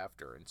straight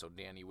after, and so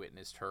Dany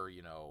witnessed her,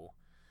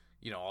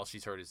 all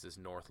she's heard is this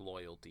North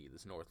loyalty.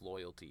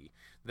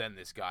 Then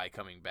this guy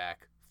coming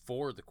back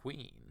for the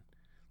queen.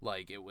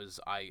 Like, it was,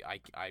 I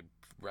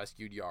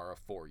rescued Yara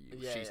for you.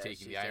 She's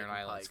taking the Iron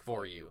Islands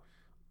for you.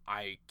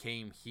 I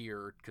came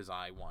here because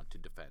I want to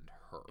defend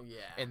her. Yeah.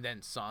 And then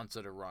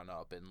Sansa to run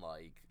up and,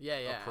 like,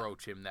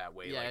 approach him that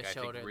way. Yeah, like, it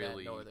showed I think her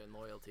really, that northern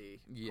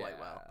loyalty quite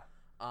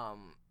well.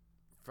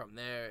 From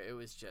there, it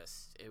was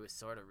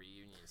sort of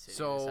reunion city.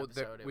 So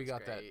we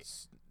got great.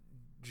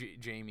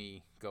 That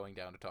Jaime going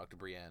down to talk to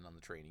Brienne on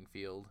the training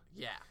field.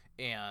 Yeah.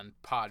 And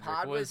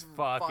Podrick was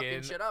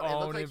fucking shit up. Owning it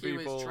looked like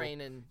people. He was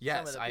training yes,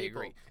 some of the I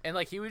people. agree. And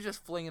like he was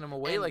just flinging them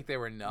away like they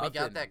were nothing. We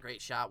got that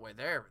great shot where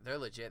they're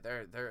legit.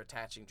 They're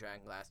attaching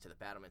Dragonglass to the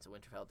battlements of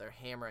Winterfell. They're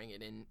hammering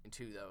it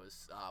into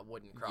those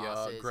wooden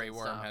crosses. Yeah, Grey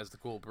Worm has the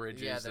cool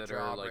bridges that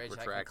are like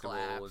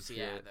retractable and shit.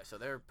 Yeah, so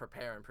they're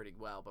preparing pretty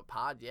well. But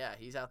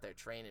he's out there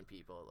training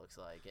people. It looks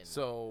like. And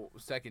so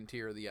second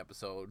tier of the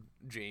episode,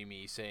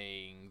 Jaime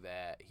saying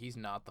that he's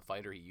not the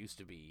fighter he used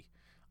to be.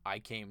 I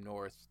came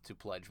north to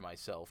pledge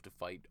myself to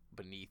fight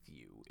beneath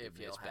you in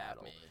this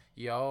battle.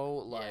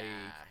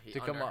 To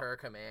come under her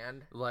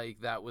command. Like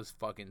that was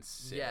fucking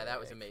sick. Yeah, that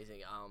was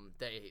amazing.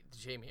 The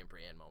Jaime and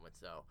Brienne moments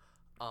though.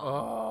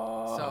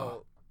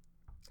 So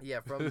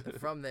yeah,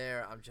 from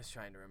there, I'm just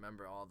trying to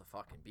remember all the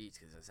fucking beats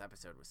because this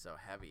episode was so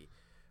heavy.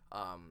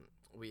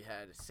 We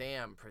had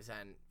Sam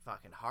present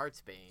fucking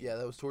Heartsbane. Yeah,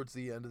 that was towards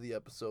the end of the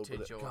episode. To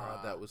Jorah.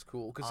 God, that was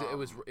cool because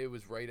it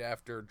was right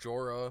after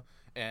Jorah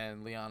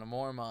and Lyanna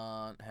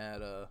Mormont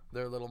had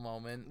their little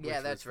moment.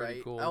 Yeah, that's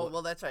right. Cool. Oh,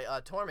 well, that's right.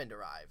 Tormund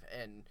arrived,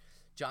 and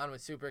Jon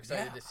was super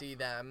excited to see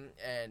them,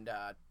 and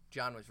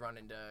Jon was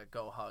running to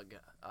go hug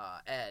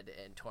Ed,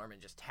 and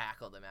Tormund just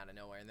tackled him out of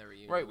nowhere in the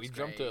reunion. Right, we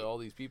jumped to all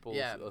these people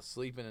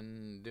sleeping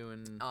and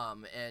doing.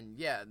 And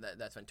yeah,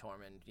 that's when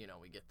Tormund,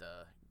 we get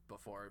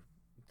before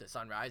the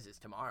sun rises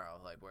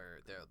tomorrow, like where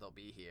they'll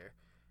be here,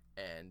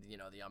 and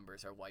the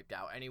Umbers are wiped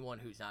out. Anyone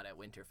who's not at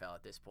Winterfell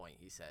at this point,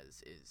 he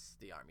says, is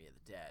the army of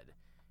the dead,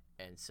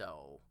 and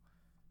so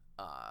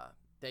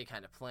they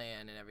kind of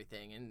plan and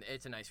everything, and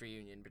it's a nice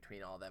reunion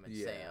between all of them and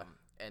Sam.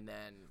 And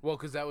then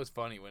because that was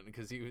funny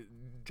because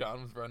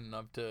Jon was running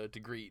up to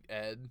greet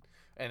Ed,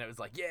 and it was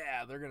like,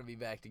 yeah, they're gonna be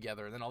back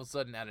together, and then all of a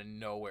sudden out of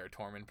nowhere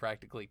Tormund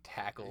practically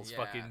tackles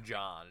fucking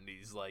Jon, and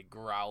he's like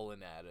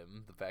growling at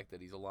him, the fact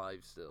that he's alive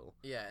still.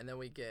 Yeah, and then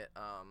we get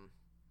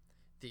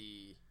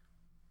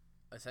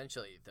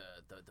essentially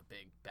the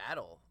big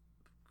battle,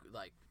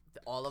 like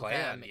all of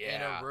them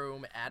in a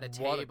room at a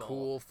table. What a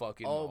cool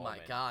fucking moment. My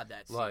god,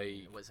 that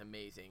scene was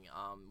amazing.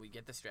 We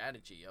get the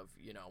strategy of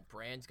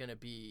Bran's gonna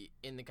be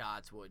in the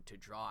Godswood to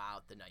draw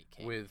out the Night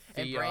King, with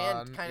Theon, and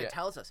Bran kind of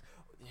tells us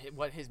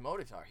what his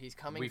motives are. He's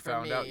coming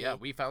for me.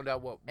 We found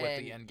out what the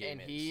end game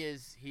is.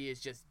 And he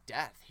is just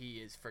death. He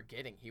is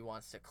forgetting. He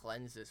wants to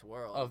cleanse this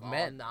world of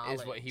men. Knowledge,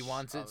 is what he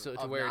wants it to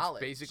where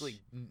knowledge. It's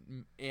basically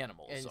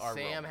animals. And are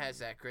Sam roaming. has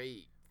that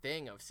great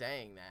thing of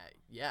saying that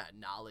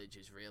knowledge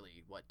is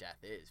really what death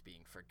is,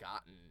 being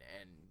forgotten,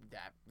 and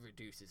that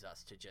reduces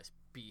us to just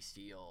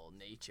bestial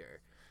nature.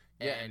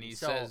 And he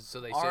says, so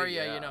they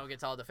Arya, say,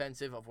 gets all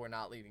defensive of we're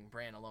not leaving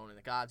Bran alone in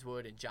the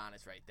Godswood, and Jon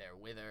is right there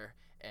with her,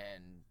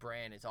 and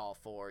Bran is all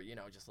for,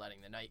 just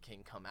letting the Night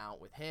King come out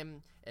with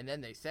him, and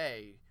then they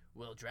say,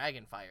 will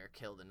Dragonfire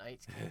kill the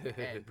Night King?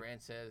 And Bran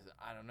says,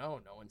 I don't know,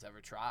 no one's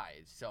ever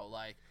tried. So,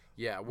 like,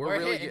 we're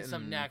really hitting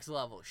some next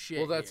level shit.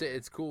 Well, that's it.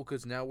 It's cool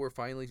because now we're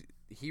finally.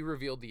 He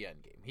revealed the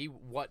end game.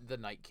 What the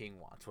Night King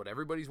wants. What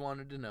everybody's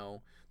wanted to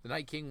know. The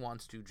Night King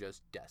wants to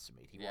just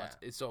decimate. He wants.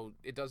 So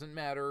it doesn't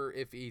matter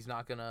if he's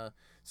not gonna.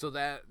 So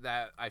that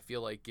I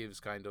feel like gives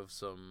kind of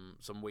some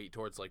weight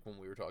towards like when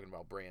we were talking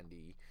about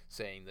Brandy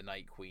saying the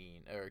Night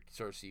Queen or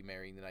Cersei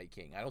marrying the Night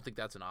King. I don't think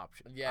that's an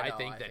option. I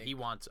think he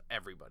wants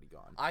everybody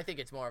gone. I think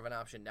it's more of an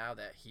option now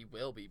that he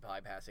will be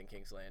bypassing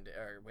Kingsland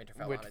or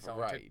Winterfell on his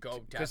own to go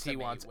decimate because he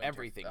wants Winterfell.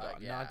 everything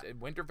gone. Not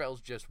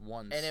Winterfell's just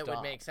one. And stop. It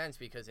would make sense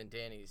because in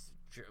Dany's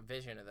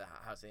vision of the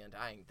House of the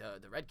Undying,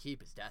 the Red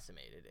Keep is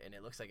decimated, and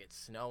it looks like it's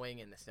snowing,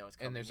 and the snow is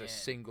coming in. And there's a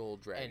single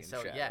dragon and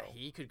so shadow.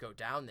 he could go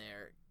down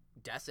there,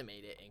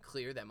 decimate it and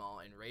clear them all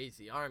and raise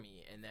the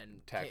army, and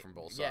then attack from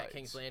both sides. Yeah,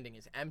 King's Landing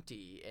is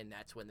empty, and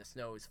that's when the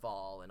snows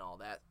fall and all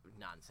that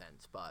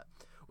nonsense. But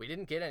we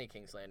didn't get any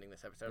King's Landing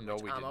this episode. No,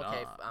 which we I'm did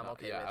okay. not. I'm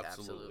okay yeah, with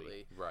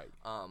absolutely. Right.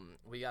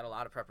 We got a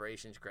lot of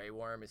preparations. Grey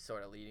Worm is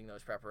sort of leading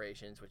those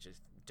preparations, which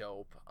is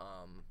dope.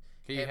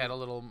 He had a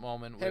little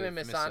moment with him and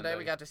Missandei. Missandei.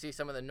 We got to see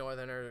some of the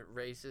northerner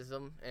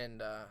racism, and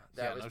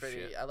that was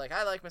pretty. Shit. I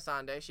like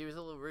Missandei. She was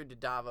a little rude to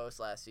Davos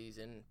last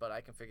season, but I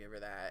can forgive her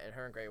that. And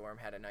her and Grey Worm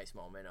had a nice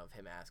moment of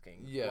him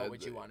asking, "What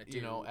would you want to do?"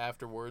 You know,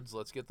 afterwards,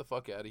 let's get the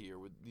fuck out of here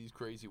with these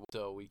crazy.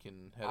 So we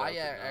can head out.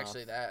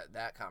 Actually,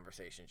 that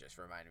conversation just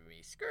reminded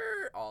me,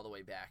 all the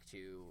way back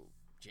to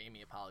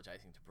Jaime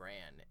apologizing to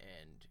Bran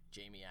and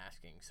Jaime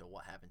asking, "So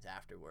what happens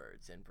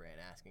afterwards?" And Bran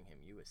asking him,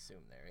 "You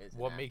assume there is."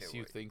 What makes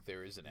you think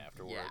there is an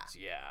afterwards?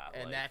 Yeah,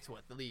 and that's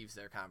what leaves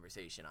their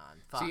conversation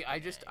on. See,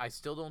 I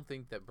still don't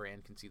think that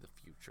Bran can see the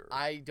future.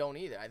 I don't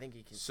either. I think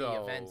he can see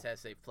events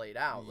as they've played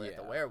out, that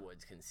the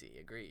werewoods can see.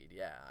 Agreed.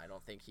 Yeah, I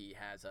don't think he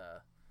has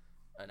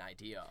an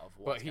idea of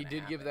what. But he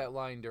did give that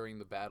line during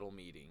the battle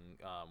meeting,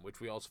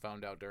 which we also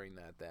found out during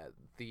that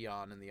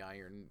Theon and the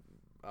Iron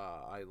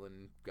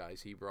Island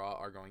guys he brought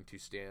are going to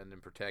stand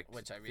and protect.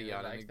 Which I really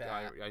Theon like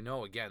that. I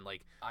know. Again,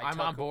 like I'm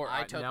on board.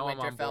 I took now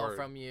Winterfell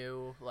from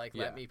you. Like,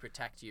 let me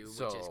protect you,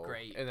 which is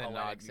great. And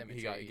then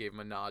he gave him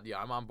a nod. Yeah,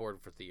 I'm on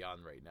board for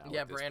Theon right now.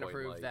 Yeah, Bran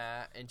approved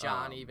that, and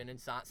Jon even, and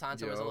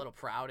Sansa was a little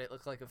proud. It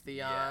looked like of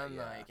Theon.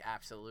 Like,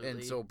 absolutely.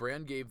 And so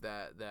Bran gave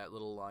that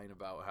little line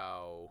about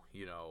how,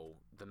 you know,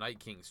 the Night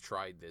Kings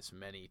tried this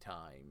many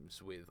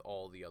times with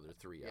all the other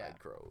three-eyed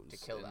crows to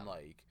kill them.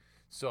 Like,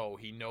 so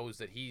he knows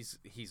that he's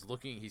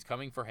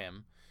coming for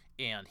him,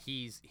 and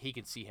he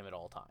can see him at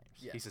all times.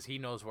 Yeah. He says he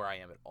knows where I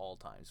am at all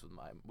times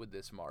with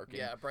this mark.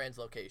 And, Bran's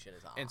location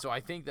is on. And so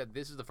I think that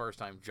this is the first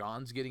time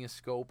Jon's getting a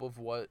scope of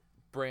what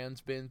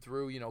Bran's been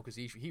through, you know, because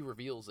he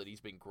reveals that he's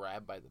been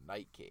grabbed by the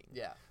Night King.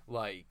 Yeah.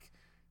 Like,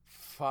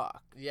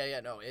 fuck. Yeah,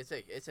 no, it's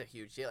a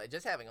huge deal.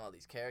 Just having all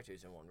these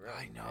characters in one room.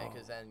 I know.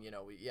 Because then, you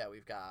know,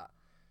 we've got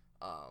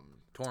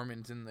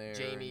Tormund's in there.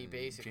 Jaime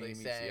basically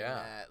saying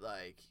that,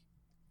 like,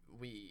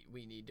 we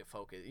need to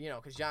focus, you know,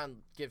 because Jon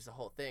gives the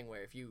whole thing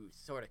where if you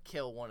sort of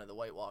kill one of the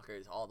White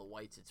Walkers, all the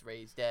whites it's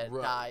raised dead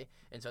die,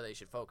 and so they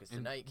should focus the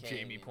Night King.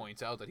 Jaime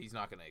points out that he's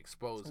not going to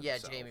expose himself.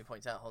 Yeah, Jaime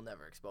points out he'll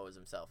never expose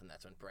himself, and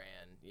that's when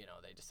Bran, you know,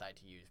 they decide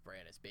to use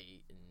Bran as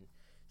bait, and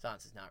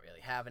Sansa's not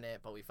really having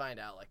it, but we find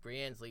out, like,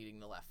 Brienne's leading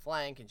the left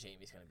flank, and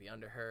Jaime's going to be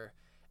under her,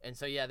 and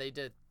so, yeah, they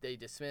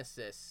dismiss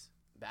this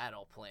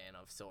battle plan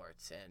of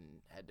sorts and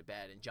head to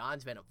bed, and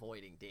Jon's been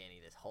avoiding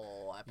Dany this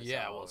whole episode.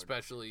 Yeah, well,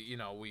 especially, you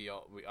know, we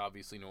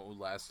obviously know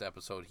last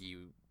episode he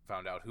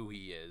found out who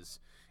he is,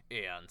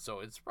 and so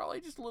it's probably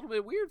just a little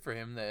bit weird for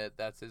him that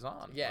that's his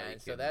aunt. Yeah, like,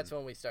 and so that's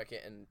when we start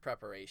getting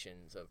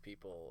preparations of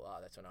people.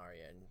 That's when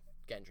Arya and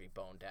Gendry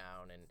bone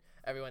down, and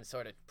everyone's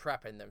sort of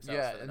prepping themselves for the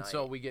night. Yeah, and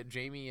so we get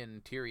Jaime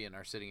and Tyrion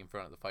are sitting in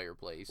front of the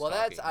fireplace. Well,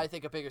 talking. That's, I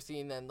think, a bigger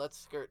scene. Then let's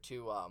skirt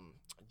to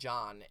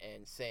Jon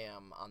and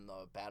Sam on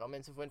the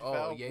battlements of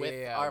Winterfell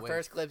with our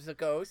first glimpse of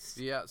Ghost.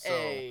 Yeah, so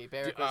hey,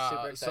 Barrick was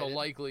super excited. So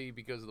likely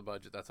because of the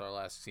budget, that's our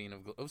last scene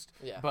of Ghost.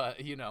 Yeah, but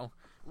you know,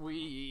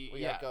 we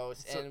got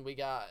Ghost, so, and we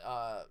got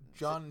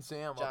Jon and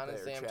Sam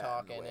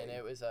talking, and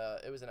it was a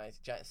nice.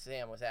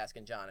 Sam was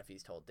asking Jon if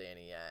he's told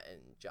Dany yet,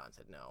 and Jon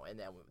said no, and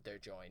then they're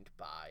joined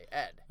by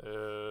Ed.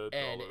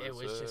 And it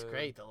was just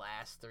great. The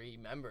last three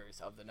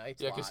members of the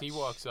Night's Watch. Yeah, because he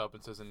walks up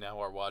and says, "And now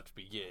our watch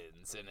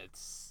begins," and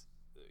it's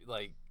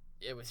like.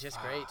 It was just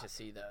great to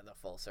see the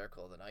full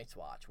circle of the Night's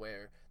Watch,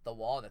 where the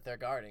wall that they're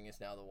guarding is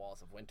now the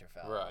walls of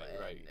Winterfell.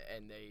 Right.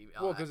 And they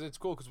because it's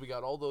cool because we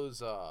got all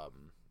those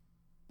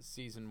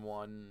season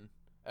 1,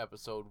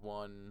 episode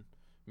 1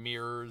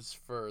 mirrors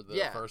for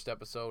the first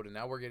episode, and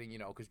now we're getting, you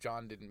know, because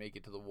Jon didn't make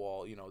it to the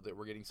wall, you know, that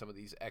we're getting some of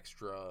these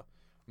extra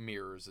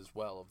mirrors as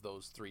well of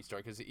those 3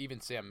 stars. Because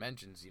even Sam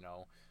mentions, you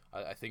know,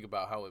 I think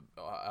about how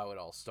it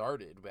all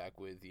started back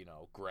with, you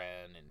know,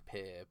 Gren and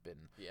Pip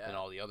and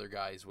all the other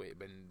guys.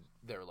 And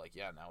they're like,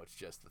 yeah, now it's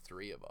just the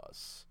 3 of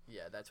us.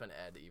 Yeah, that's when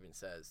Ed even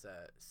says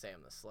that Sam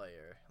the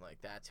Slayer, like,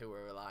 that's who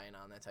we're relying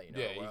on. That's how you know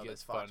the world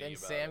is fucked. And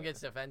Sam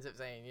gets defensive,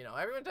 saying, you know,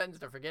 everyone tends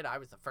to forget I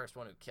was the first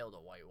one who killed a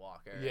White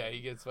Walker. Yeah,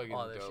 he gets fucking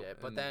all this shit.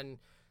 But then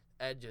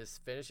Ed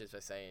just finishes by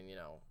saying, you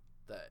know,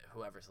 that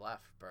whoever's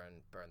left,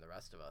 burn the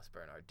rest of us,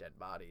 burn our dead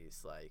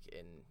bodies. Like,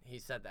 and he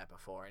said that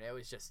before, and it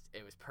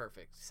was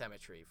perfect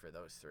symmetry for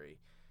those 3.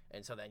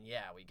 And so then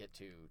we get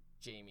to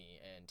Jaime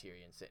and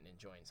Tyrion sitting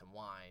enjoying some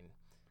wine,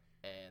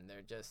 and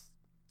they're just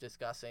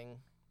discussing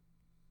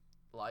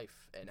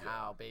life and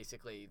how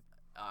basically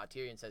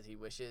Tyrion says he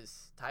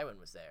wishes Tywin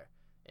was there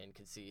and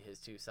could see his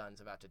 2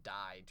 sons about to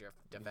die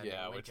defending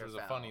Winterfell. Which was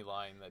a funny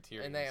line that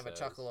Tyrion and they have says.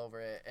 a chuckle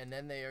over it, and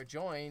then they are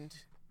joined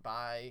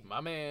by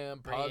my man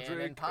Brienne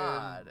Podrick and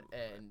Pod,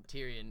 and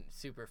Tyrion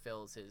super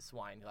fills his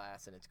wine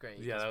glass, and it's great.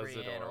 Yeah, that was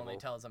Brienne adorable. only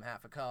tells him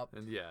half a cup,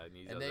 and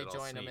and they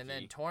join him, and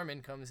then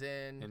Tormund comes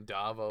in, and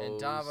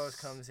Davos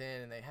comes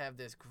in, and they have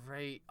this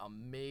great,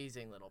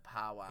 amazing little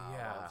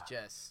powwow of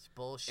just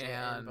bullshit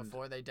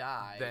before they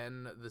die.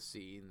 Then the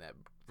scene that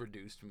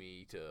reduced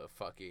me to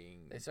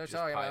fucking. They start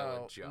talking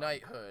about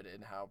knighthood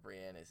and how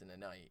Brienne isn't a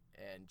knight,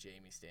 and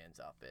Jaime stands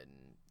up and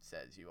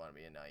says, "You want to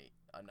be a knight?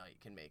 A knight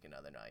can make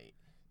another knight."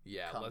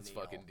 Yeah, let's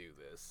fucking do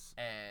this.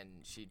 And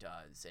she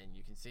does, and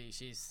you can see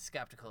she's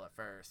skeptical at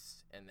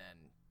first, and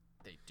then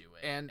they do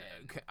it. And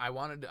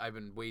I've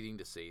been waiting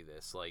to say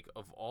this, like,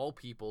 of all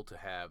people to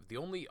have, the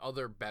only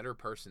other better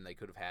person they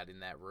could have had in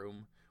that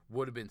room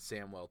would have been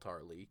Samwell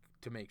Tarly,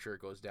 to make sure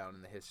it goes down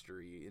in the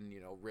history and,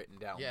 written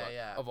down.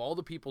 Yeah. Of all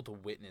the people to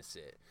witness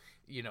it,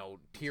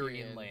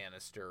 Tyrion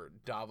Lannister,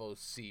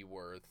 Davos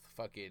Seaworth,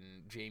 fucking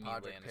Jaime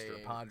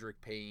Lannister, Podrick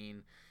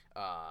Payne,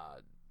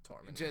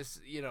 Tormund.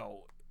 Just,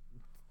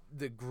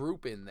 the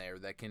group in there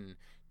that can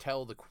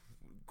tell the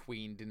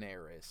Queen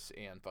Daenerys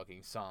and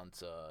fucking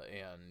Sansa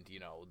and,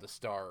 the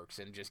Starks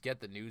and just get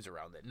the news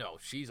around it. No,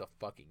 she's a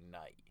fucking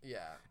knight.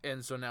 Yeah.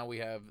 And so now we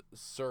have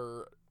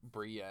Sir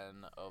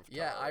Brienne of Tarth.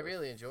 Yeah, I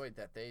really enjoyed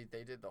that. They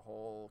did the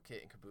whole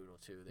kit and caboodle,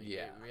 too.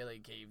 They really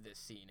gave this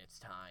scene its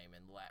time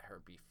and let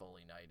her be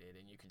fully knighted.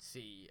 And you can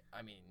see,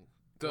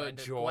 the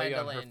joy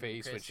on her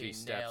face when she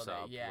steps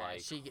up. Yeah,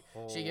 like,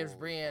 she gives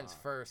Brienne's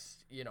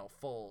first,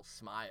 full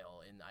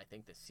smile in, I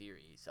think, the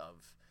series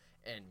of...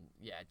 And,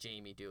 yeah,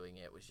 Jaime doing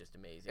it was just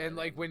amazing. And,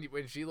 like, when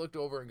she looked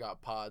over and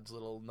got Pod's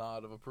little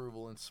nod of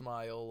approval and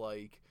smile,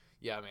 like,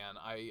 yeah, man,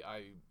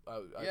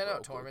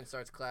 Tormund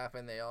starts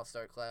clapping. They all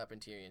start clapping.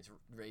 Tyrion's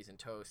raising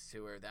toasts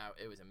to her.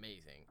 It was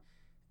amazing.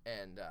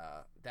 And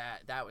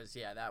that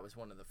was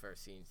one of the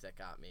first scenes that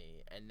got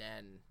me. And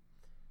then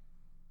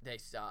they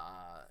saw...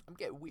 I'm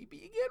getting weepy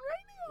again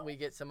right now. We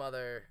get some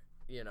other,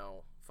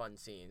 fun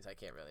scenes. I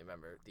can't really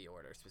remember the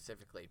order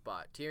specifically.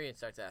 But Tyrion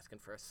starts asking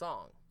for a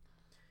song.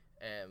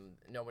 And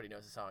nobody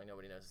knows the song,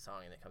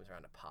 and it comes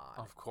around to Pod.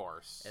 Of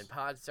course. And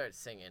Pod starts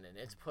singing, and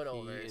it's put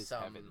over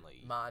some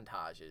heavenly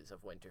montages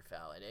of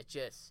Winterfell. And it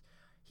just...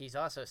 He's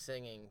also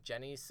singing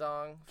Jenny's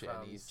song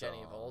from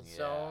Jenny of Old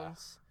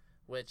Stones,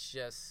 which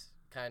just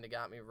kind of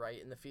got me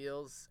right in the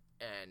feels.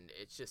 And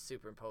it's just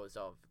superimposed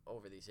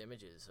over these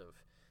images of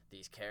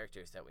these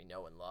characters that we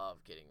know and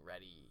love getting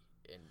ready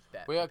in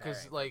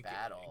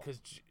battle.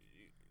 Because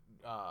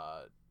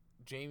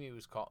Jaime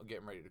was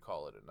getting ready to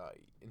call it a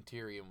night, and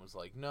Tyrion was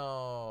like,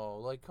 "No,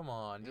 like, come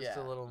on, just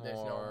a little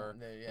more."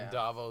 And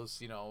Davos,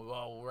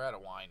 well, we're out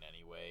of wine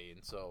anyway,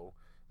 and so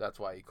that's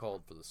why he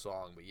called for the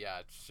song. But yeah,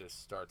 it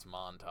just starts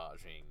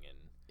montaging, and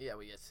yeah,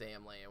 we get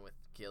Sam laying with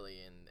Gilly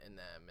and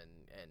them,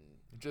 and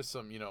just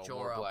some, Jorah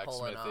more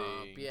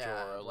blacksmithing,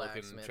 Jorah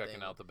looking,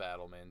 checking out the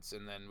battlements,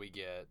 and then we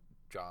get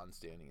Jon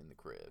standing in the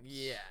cribs.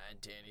 Yeah, and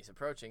Dany's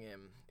approaching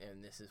him,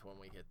 and this is when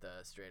we get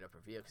the straight up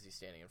reveal because he's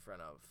standing in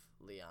front of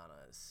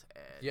Lyanna's.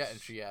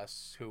 And she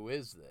asks, "Who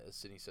is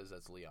this?" And he says,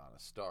 "That's Lyanna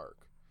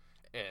Stark."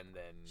 And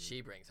then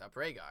she brings up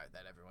Rhaegar,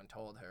 that everyone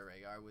told her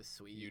Rhaegar was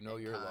sweet. You're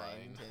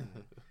lying.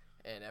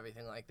 and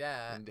everything like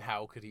that. And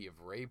how could he have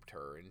raped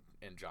her?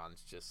 And Jon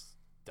just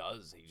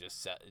does. He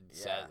just says it.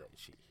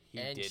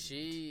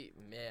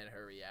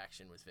 Her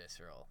reaction was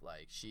visceral.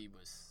 Like, she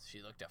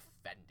looked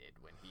offended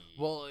when he...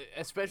 Well,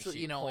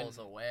 especially, pulls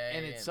away.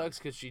 And it sucks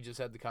because she just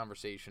had the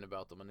conversation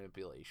about the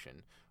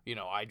manipulation.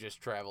 I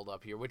just traveled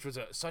up here, which was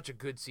such a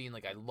good scene.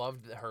 Like, I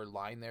loved her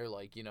line there,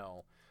 like,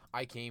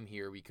 I came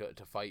here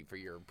to fight for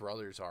your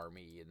brother's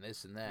army and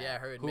this and that. Yeah,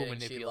 her admitting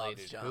she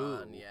loves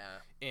Jon, yeah.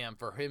 And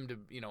for him to,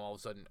 all of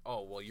a sudden,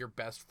 oh, well, your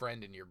best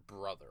friend and your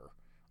brother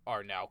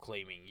are now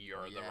claiming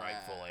you're the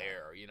rightful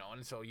heir,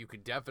 and so you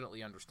could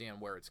definitely understand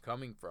where it's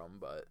coming from,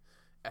 but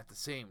at the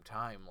same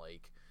time,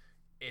 like,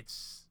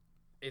 it's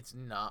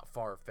not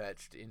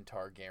far-fetched in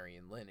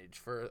Targaryen lineage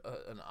for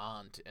an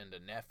aunt and a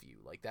nephew.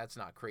 Like, that's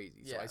not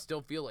crazy. So I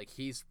still feel like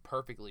he's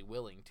perfectly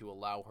willing to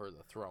allow her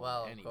the throne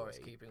anyway. Of course,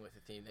 keeping with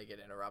the theme, they get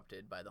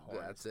interrupted by the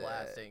horns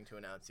blasting to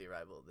announce the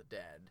arrival of the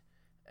dead.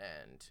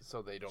 And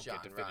so they don't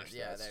get to finish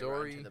that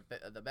story. They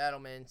run to the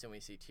battlements, and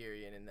we see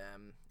Tyrion in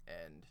them,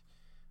 and...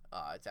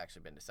 it's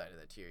actually been decided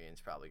that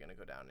Tyrion's probably going to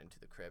go down into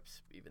the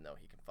crypts, even though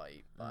he can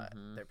fight. But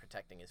they're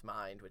protecting his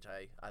mind, which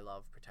I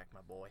love. Protect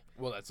my boy.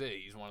 Well, that's it.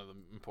 He's one of the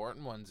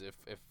important ones.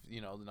 If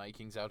the Night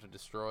King's out to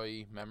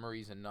destroy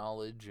memories and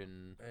knowledge,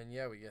 and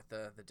we get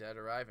the dead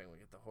arriving. We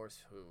get the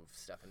horse hooves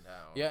stepping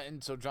down. Yeah,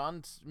 and so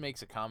Jon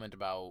makes a comment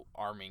about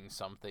arming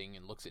something,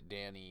 and looks at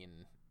Dany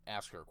and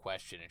asks her a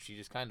question, and she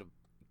just kind of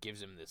gives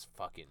him this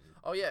fucking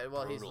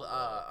he's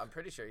I'm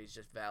pretty sure he's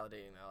just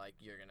validating that, like,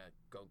 you're gonna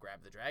go grab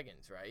the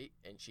dragons, right?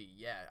 And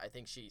I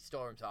think she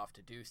storms off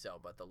to do so,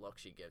 but the look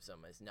she gives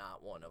him is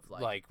not one of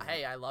like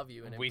hey, I love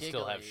you, and we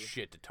still have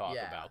shit to talk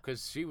about,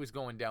 because she was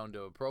going down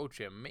to approach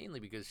him mainly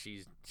because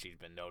she's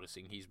been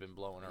noticing he's been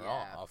blowing her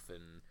off,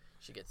 and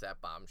she gets that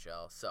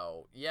bombshell.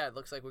 So it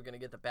looks like we're gonna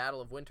get the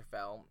Battle of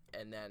Winterfell,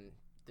 and then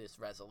this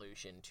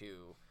resolution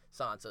to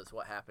Sansa's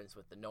what happens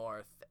with the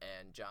North,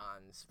 and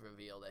Jon's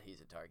reveal that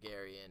he's a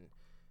Targaryen.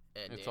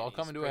 And it's all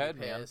coming to a head,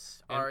 man.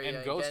 Arya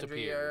and Ghost Gendry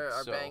appeared,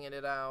 are banging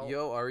it out.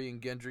 Yo, Arya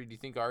and Gendry, do you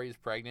think Arya's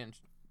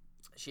pregnant?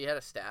 She had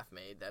a staff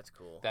maid. That's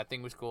cool. That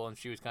thing was cool, and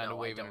she was kind of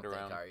waving it around. I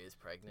don't think Arya's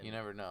pregnant. You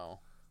never know.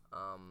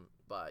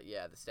 But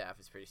yeah, the staff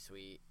is pretty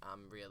sweet.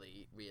 I'm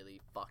really, really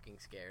fucking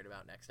scared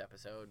about next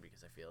episode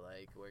because I feel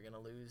like we're gonna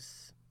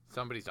lose.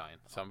 Somebody's dying.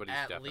 Somebody's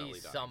definitely dying. At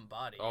least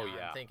somebody. Oh,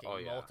 yeah. I'm thinking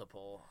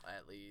multiple,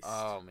 at least.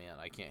 Oh, man,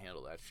 I can't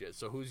handle that shit.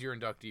 So who's your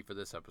inductee for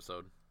this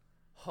episode?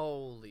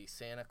 Holy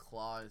Santa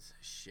Claus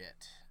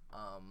shit.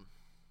 I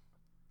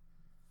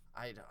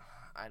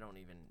don't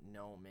even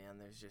know, man.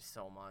 There's just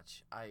so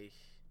much.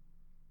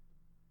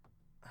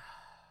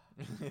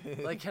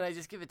 Like, can I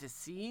just give it to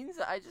scenes?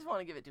 I just want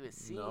to give it to a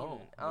scene.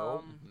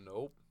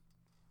 Nope.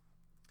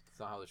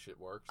 That's not how this shit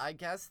works. I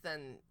guess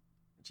then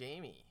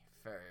Jaime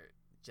for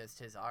just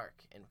his arc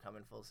and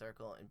coming full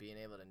circle and being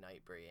able to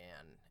knight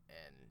Brienne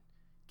and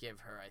give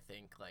her, I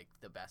think, like,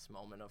 the best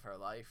moment of her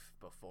life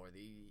before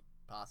the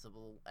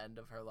possible end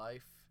of her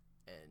life.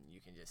 And you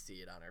can just see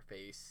it on her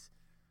face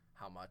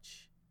how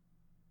much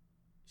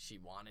she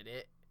wanted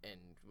it and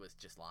was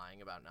just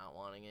lying about not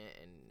wanting it,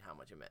 and how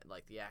much it meant.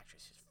 Like, the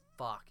actress just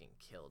fucking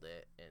killed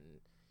it, and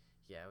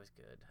yeah, it was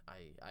good.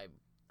 I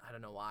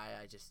don't know why.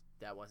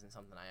 That wasn't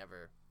something I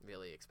ever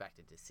really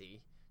expected to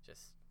see.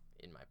 Just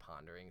in my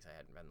ponderings, I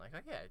hadn't been like,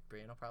 oh yeah,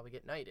 Brienne will probably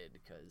get knighted,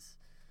 because,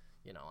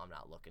 you know, I'm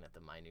not looking at the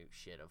minute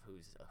shit of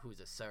who's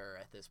a sir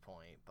at this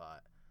point.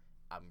 But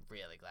I'm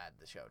really glad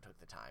the show took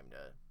the time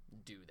to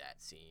do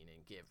that scene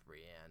and give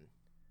Brienne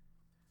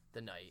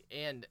the knight,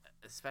 and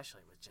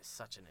especially with just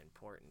such an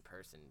important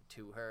person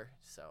to her.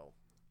 So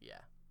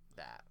yeah,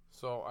 that.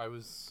 So I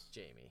was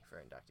Jaime for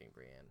inducting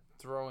Brienne.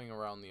 Throwing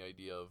around the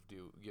idea of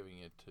giving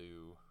it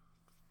to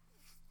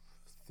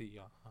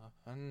Theon,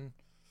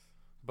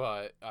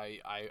 but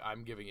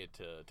I'm giving it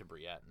to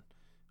Brienne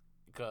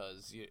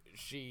because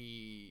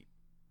she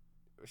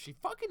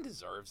fucking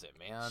deserves it,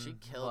 man. She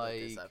killed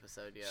it this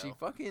episode, yo.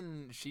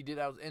 She did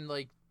out, and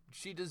like,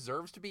 she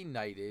deserves to be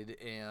knighted.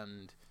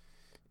 And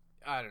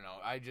I don't know,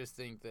 I just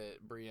think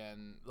that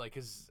Brienne, like,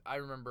 because I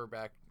remember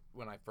back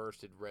when I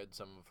first had read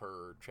some of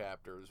her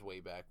chapters way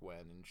back when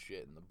and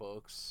shit in the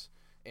books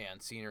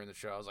and seen her in the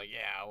show, I was like,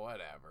 yeah,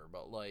 whatever.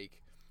 But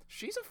like,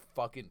 she's a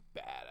fucking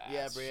badass.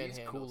 Yeah, Brienne,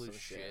 she's cool as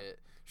shit.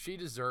 She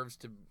deserves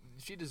the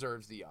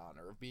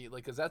honor of being,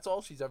 like, because that's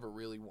all she's ever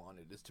really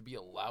wanted, is to be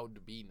allowed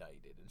to be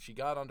knighted. And she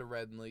got onto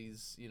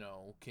Renly's,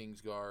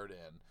 Kingsguard,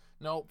 and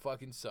nope,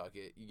 fucking suck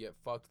it. You get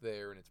fucked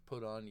there, and it's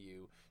put on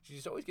you. She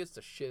just always gets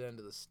the shit end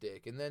of the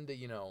stick. And then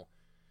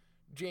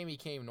Jaime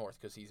came north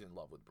because he's in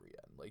love with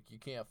Brienne. Like, you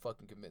can't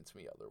fucking convince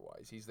me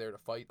otherwise. He's there to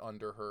fight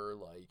under her.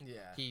 Like,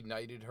 yeah. He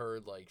knighted her.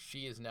 Like,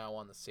 she is now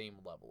on the same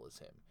level as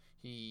him.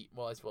 I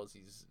suppose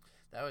he's...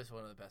 That was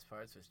one of the best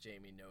parts, was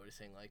Jaime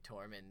noticing, like,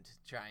 Tormund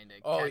trying to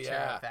catch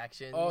her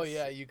affections. Oh,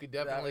 yeah, you could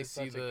definitely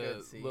see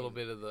the little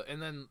bit of the... And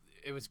then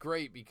it was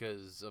great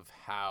because of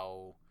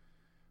how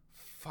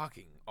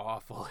fucking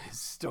awful his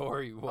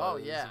story was. Oh,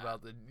 yeah.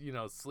 About the,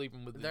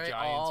 sleeping with the They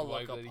giant's all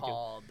wife. look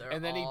appalled. They're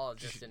and then all he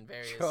just in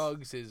various...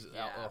 chugs his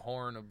a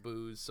horn of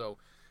booze. So,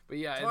 but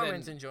yeah.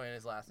 Tormund's enjoying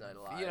his last night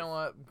alive. You know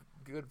what?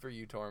 Good for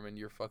you, Tormund.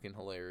 You're fucking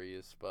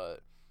hilarious.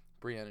 But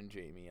Brienne and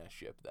Jaime, I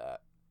ship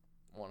that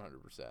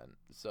 100%.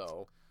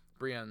 So...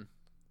 Brienne,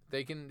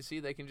 they can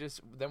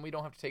just, then we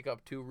don't have to take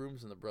up 2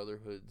 rooms in the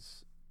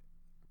Brotherhood's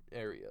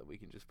area. We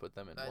can just put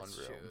them in one room.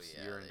 True,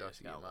 yeah, your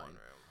inductee and mine. One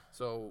room.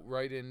 So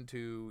write in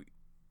to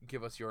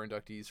give us your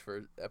inductees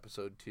for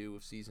episode 2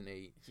 of season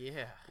 8.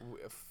 Yeah.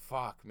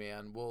 Fuck,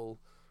 man. We'll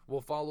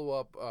follow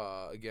up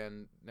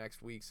again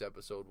next week's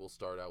episode. We'll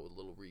start out with a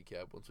little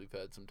recap once we've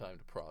had some time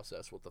to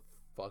process what the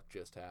fuck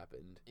just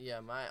happened.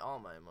 Yeah, all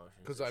my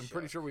emotions. Because I'm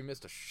pretty sure we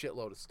missed a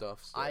shitload of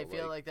stuff. So, I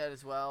feel like that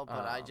as well,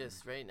 but I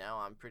just right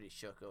now I'm pretty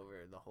shook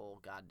over the whole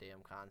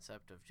goddamn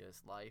concept of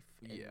just life.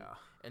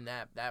 And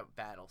that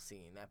battle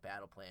scene, that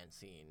battle plan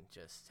scene,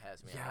 just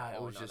has me. Yeah, on a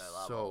it was just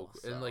level,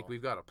 so. And like,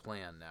 we've got a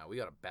plan now. We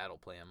got a battle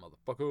plan,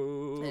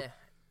 motherfucker.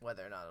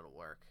 Whether or not it'll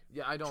work.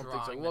 Yeah, I don't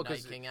think so. Well,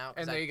 they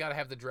gotta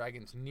have the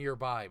dragons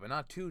nearby, but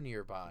not too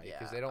nearby,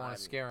 because they don't want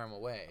to scare them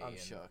away. I'm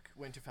shook.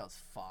 Winterfell's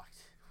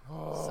fucked. So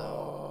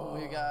all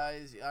right,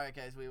 guys,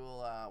 we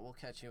will we'll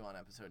catch you on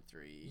episode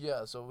 3.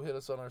 Yeah, so hit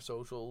us on our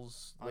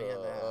socials.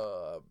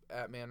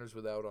 At Manners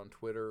Without on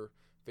Twitter,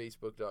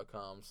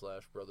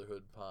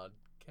 Facebook.com/Brotherhood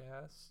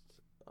Podcast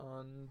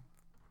on,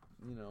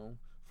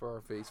 for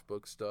our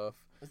Facebook stuff.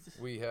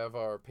 We have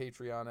our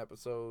Patreon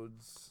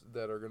episodes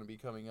that are going to be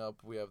coming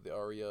up. We have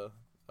the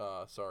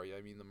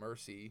the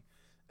Mercy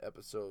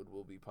episode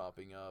will be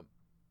popping up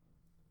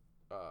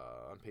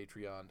on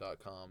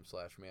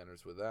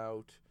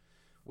Patreon.com/MannersWithout.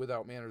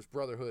 Without Manners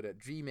Brotherhood at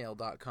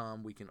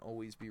gmail.com. We can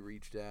always be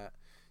reached at,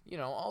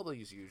 all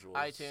these usuals.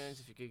 iTunes,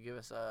 if you could give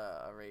us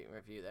a rate and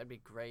review, that'd be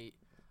great.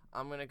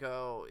 I'm going to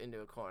go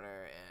into a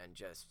corner and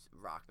just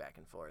rock back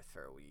and forth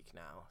for a week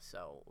now.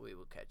 So we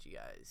will catch you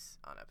guys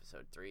on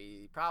episode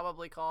 3,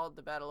 probably called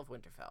The Battle of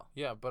Winterfell.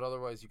 Yeah, but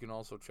otherwise you can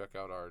also check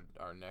out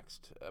our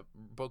next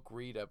book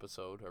read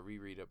episode, our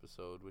reread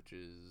episode, which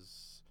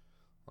is,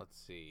 let's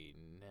see,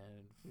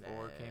 Ned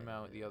 4 came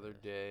out the other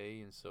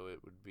day, and so it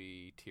would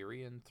be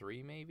Tyrion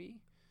 3 maybe?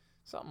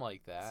 Something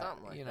like that.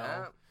 Something like you that.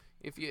 know.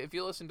 If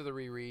you listen to the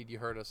reread, you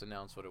heard us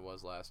announce what it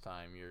was last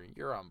time.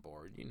 You're on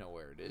board. You know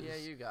where it is. Yeah,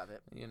 you got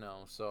it. You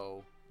know,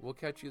 so we'll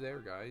catch you there,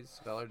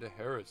 guys. Valar de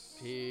Harris.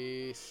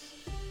 Peace.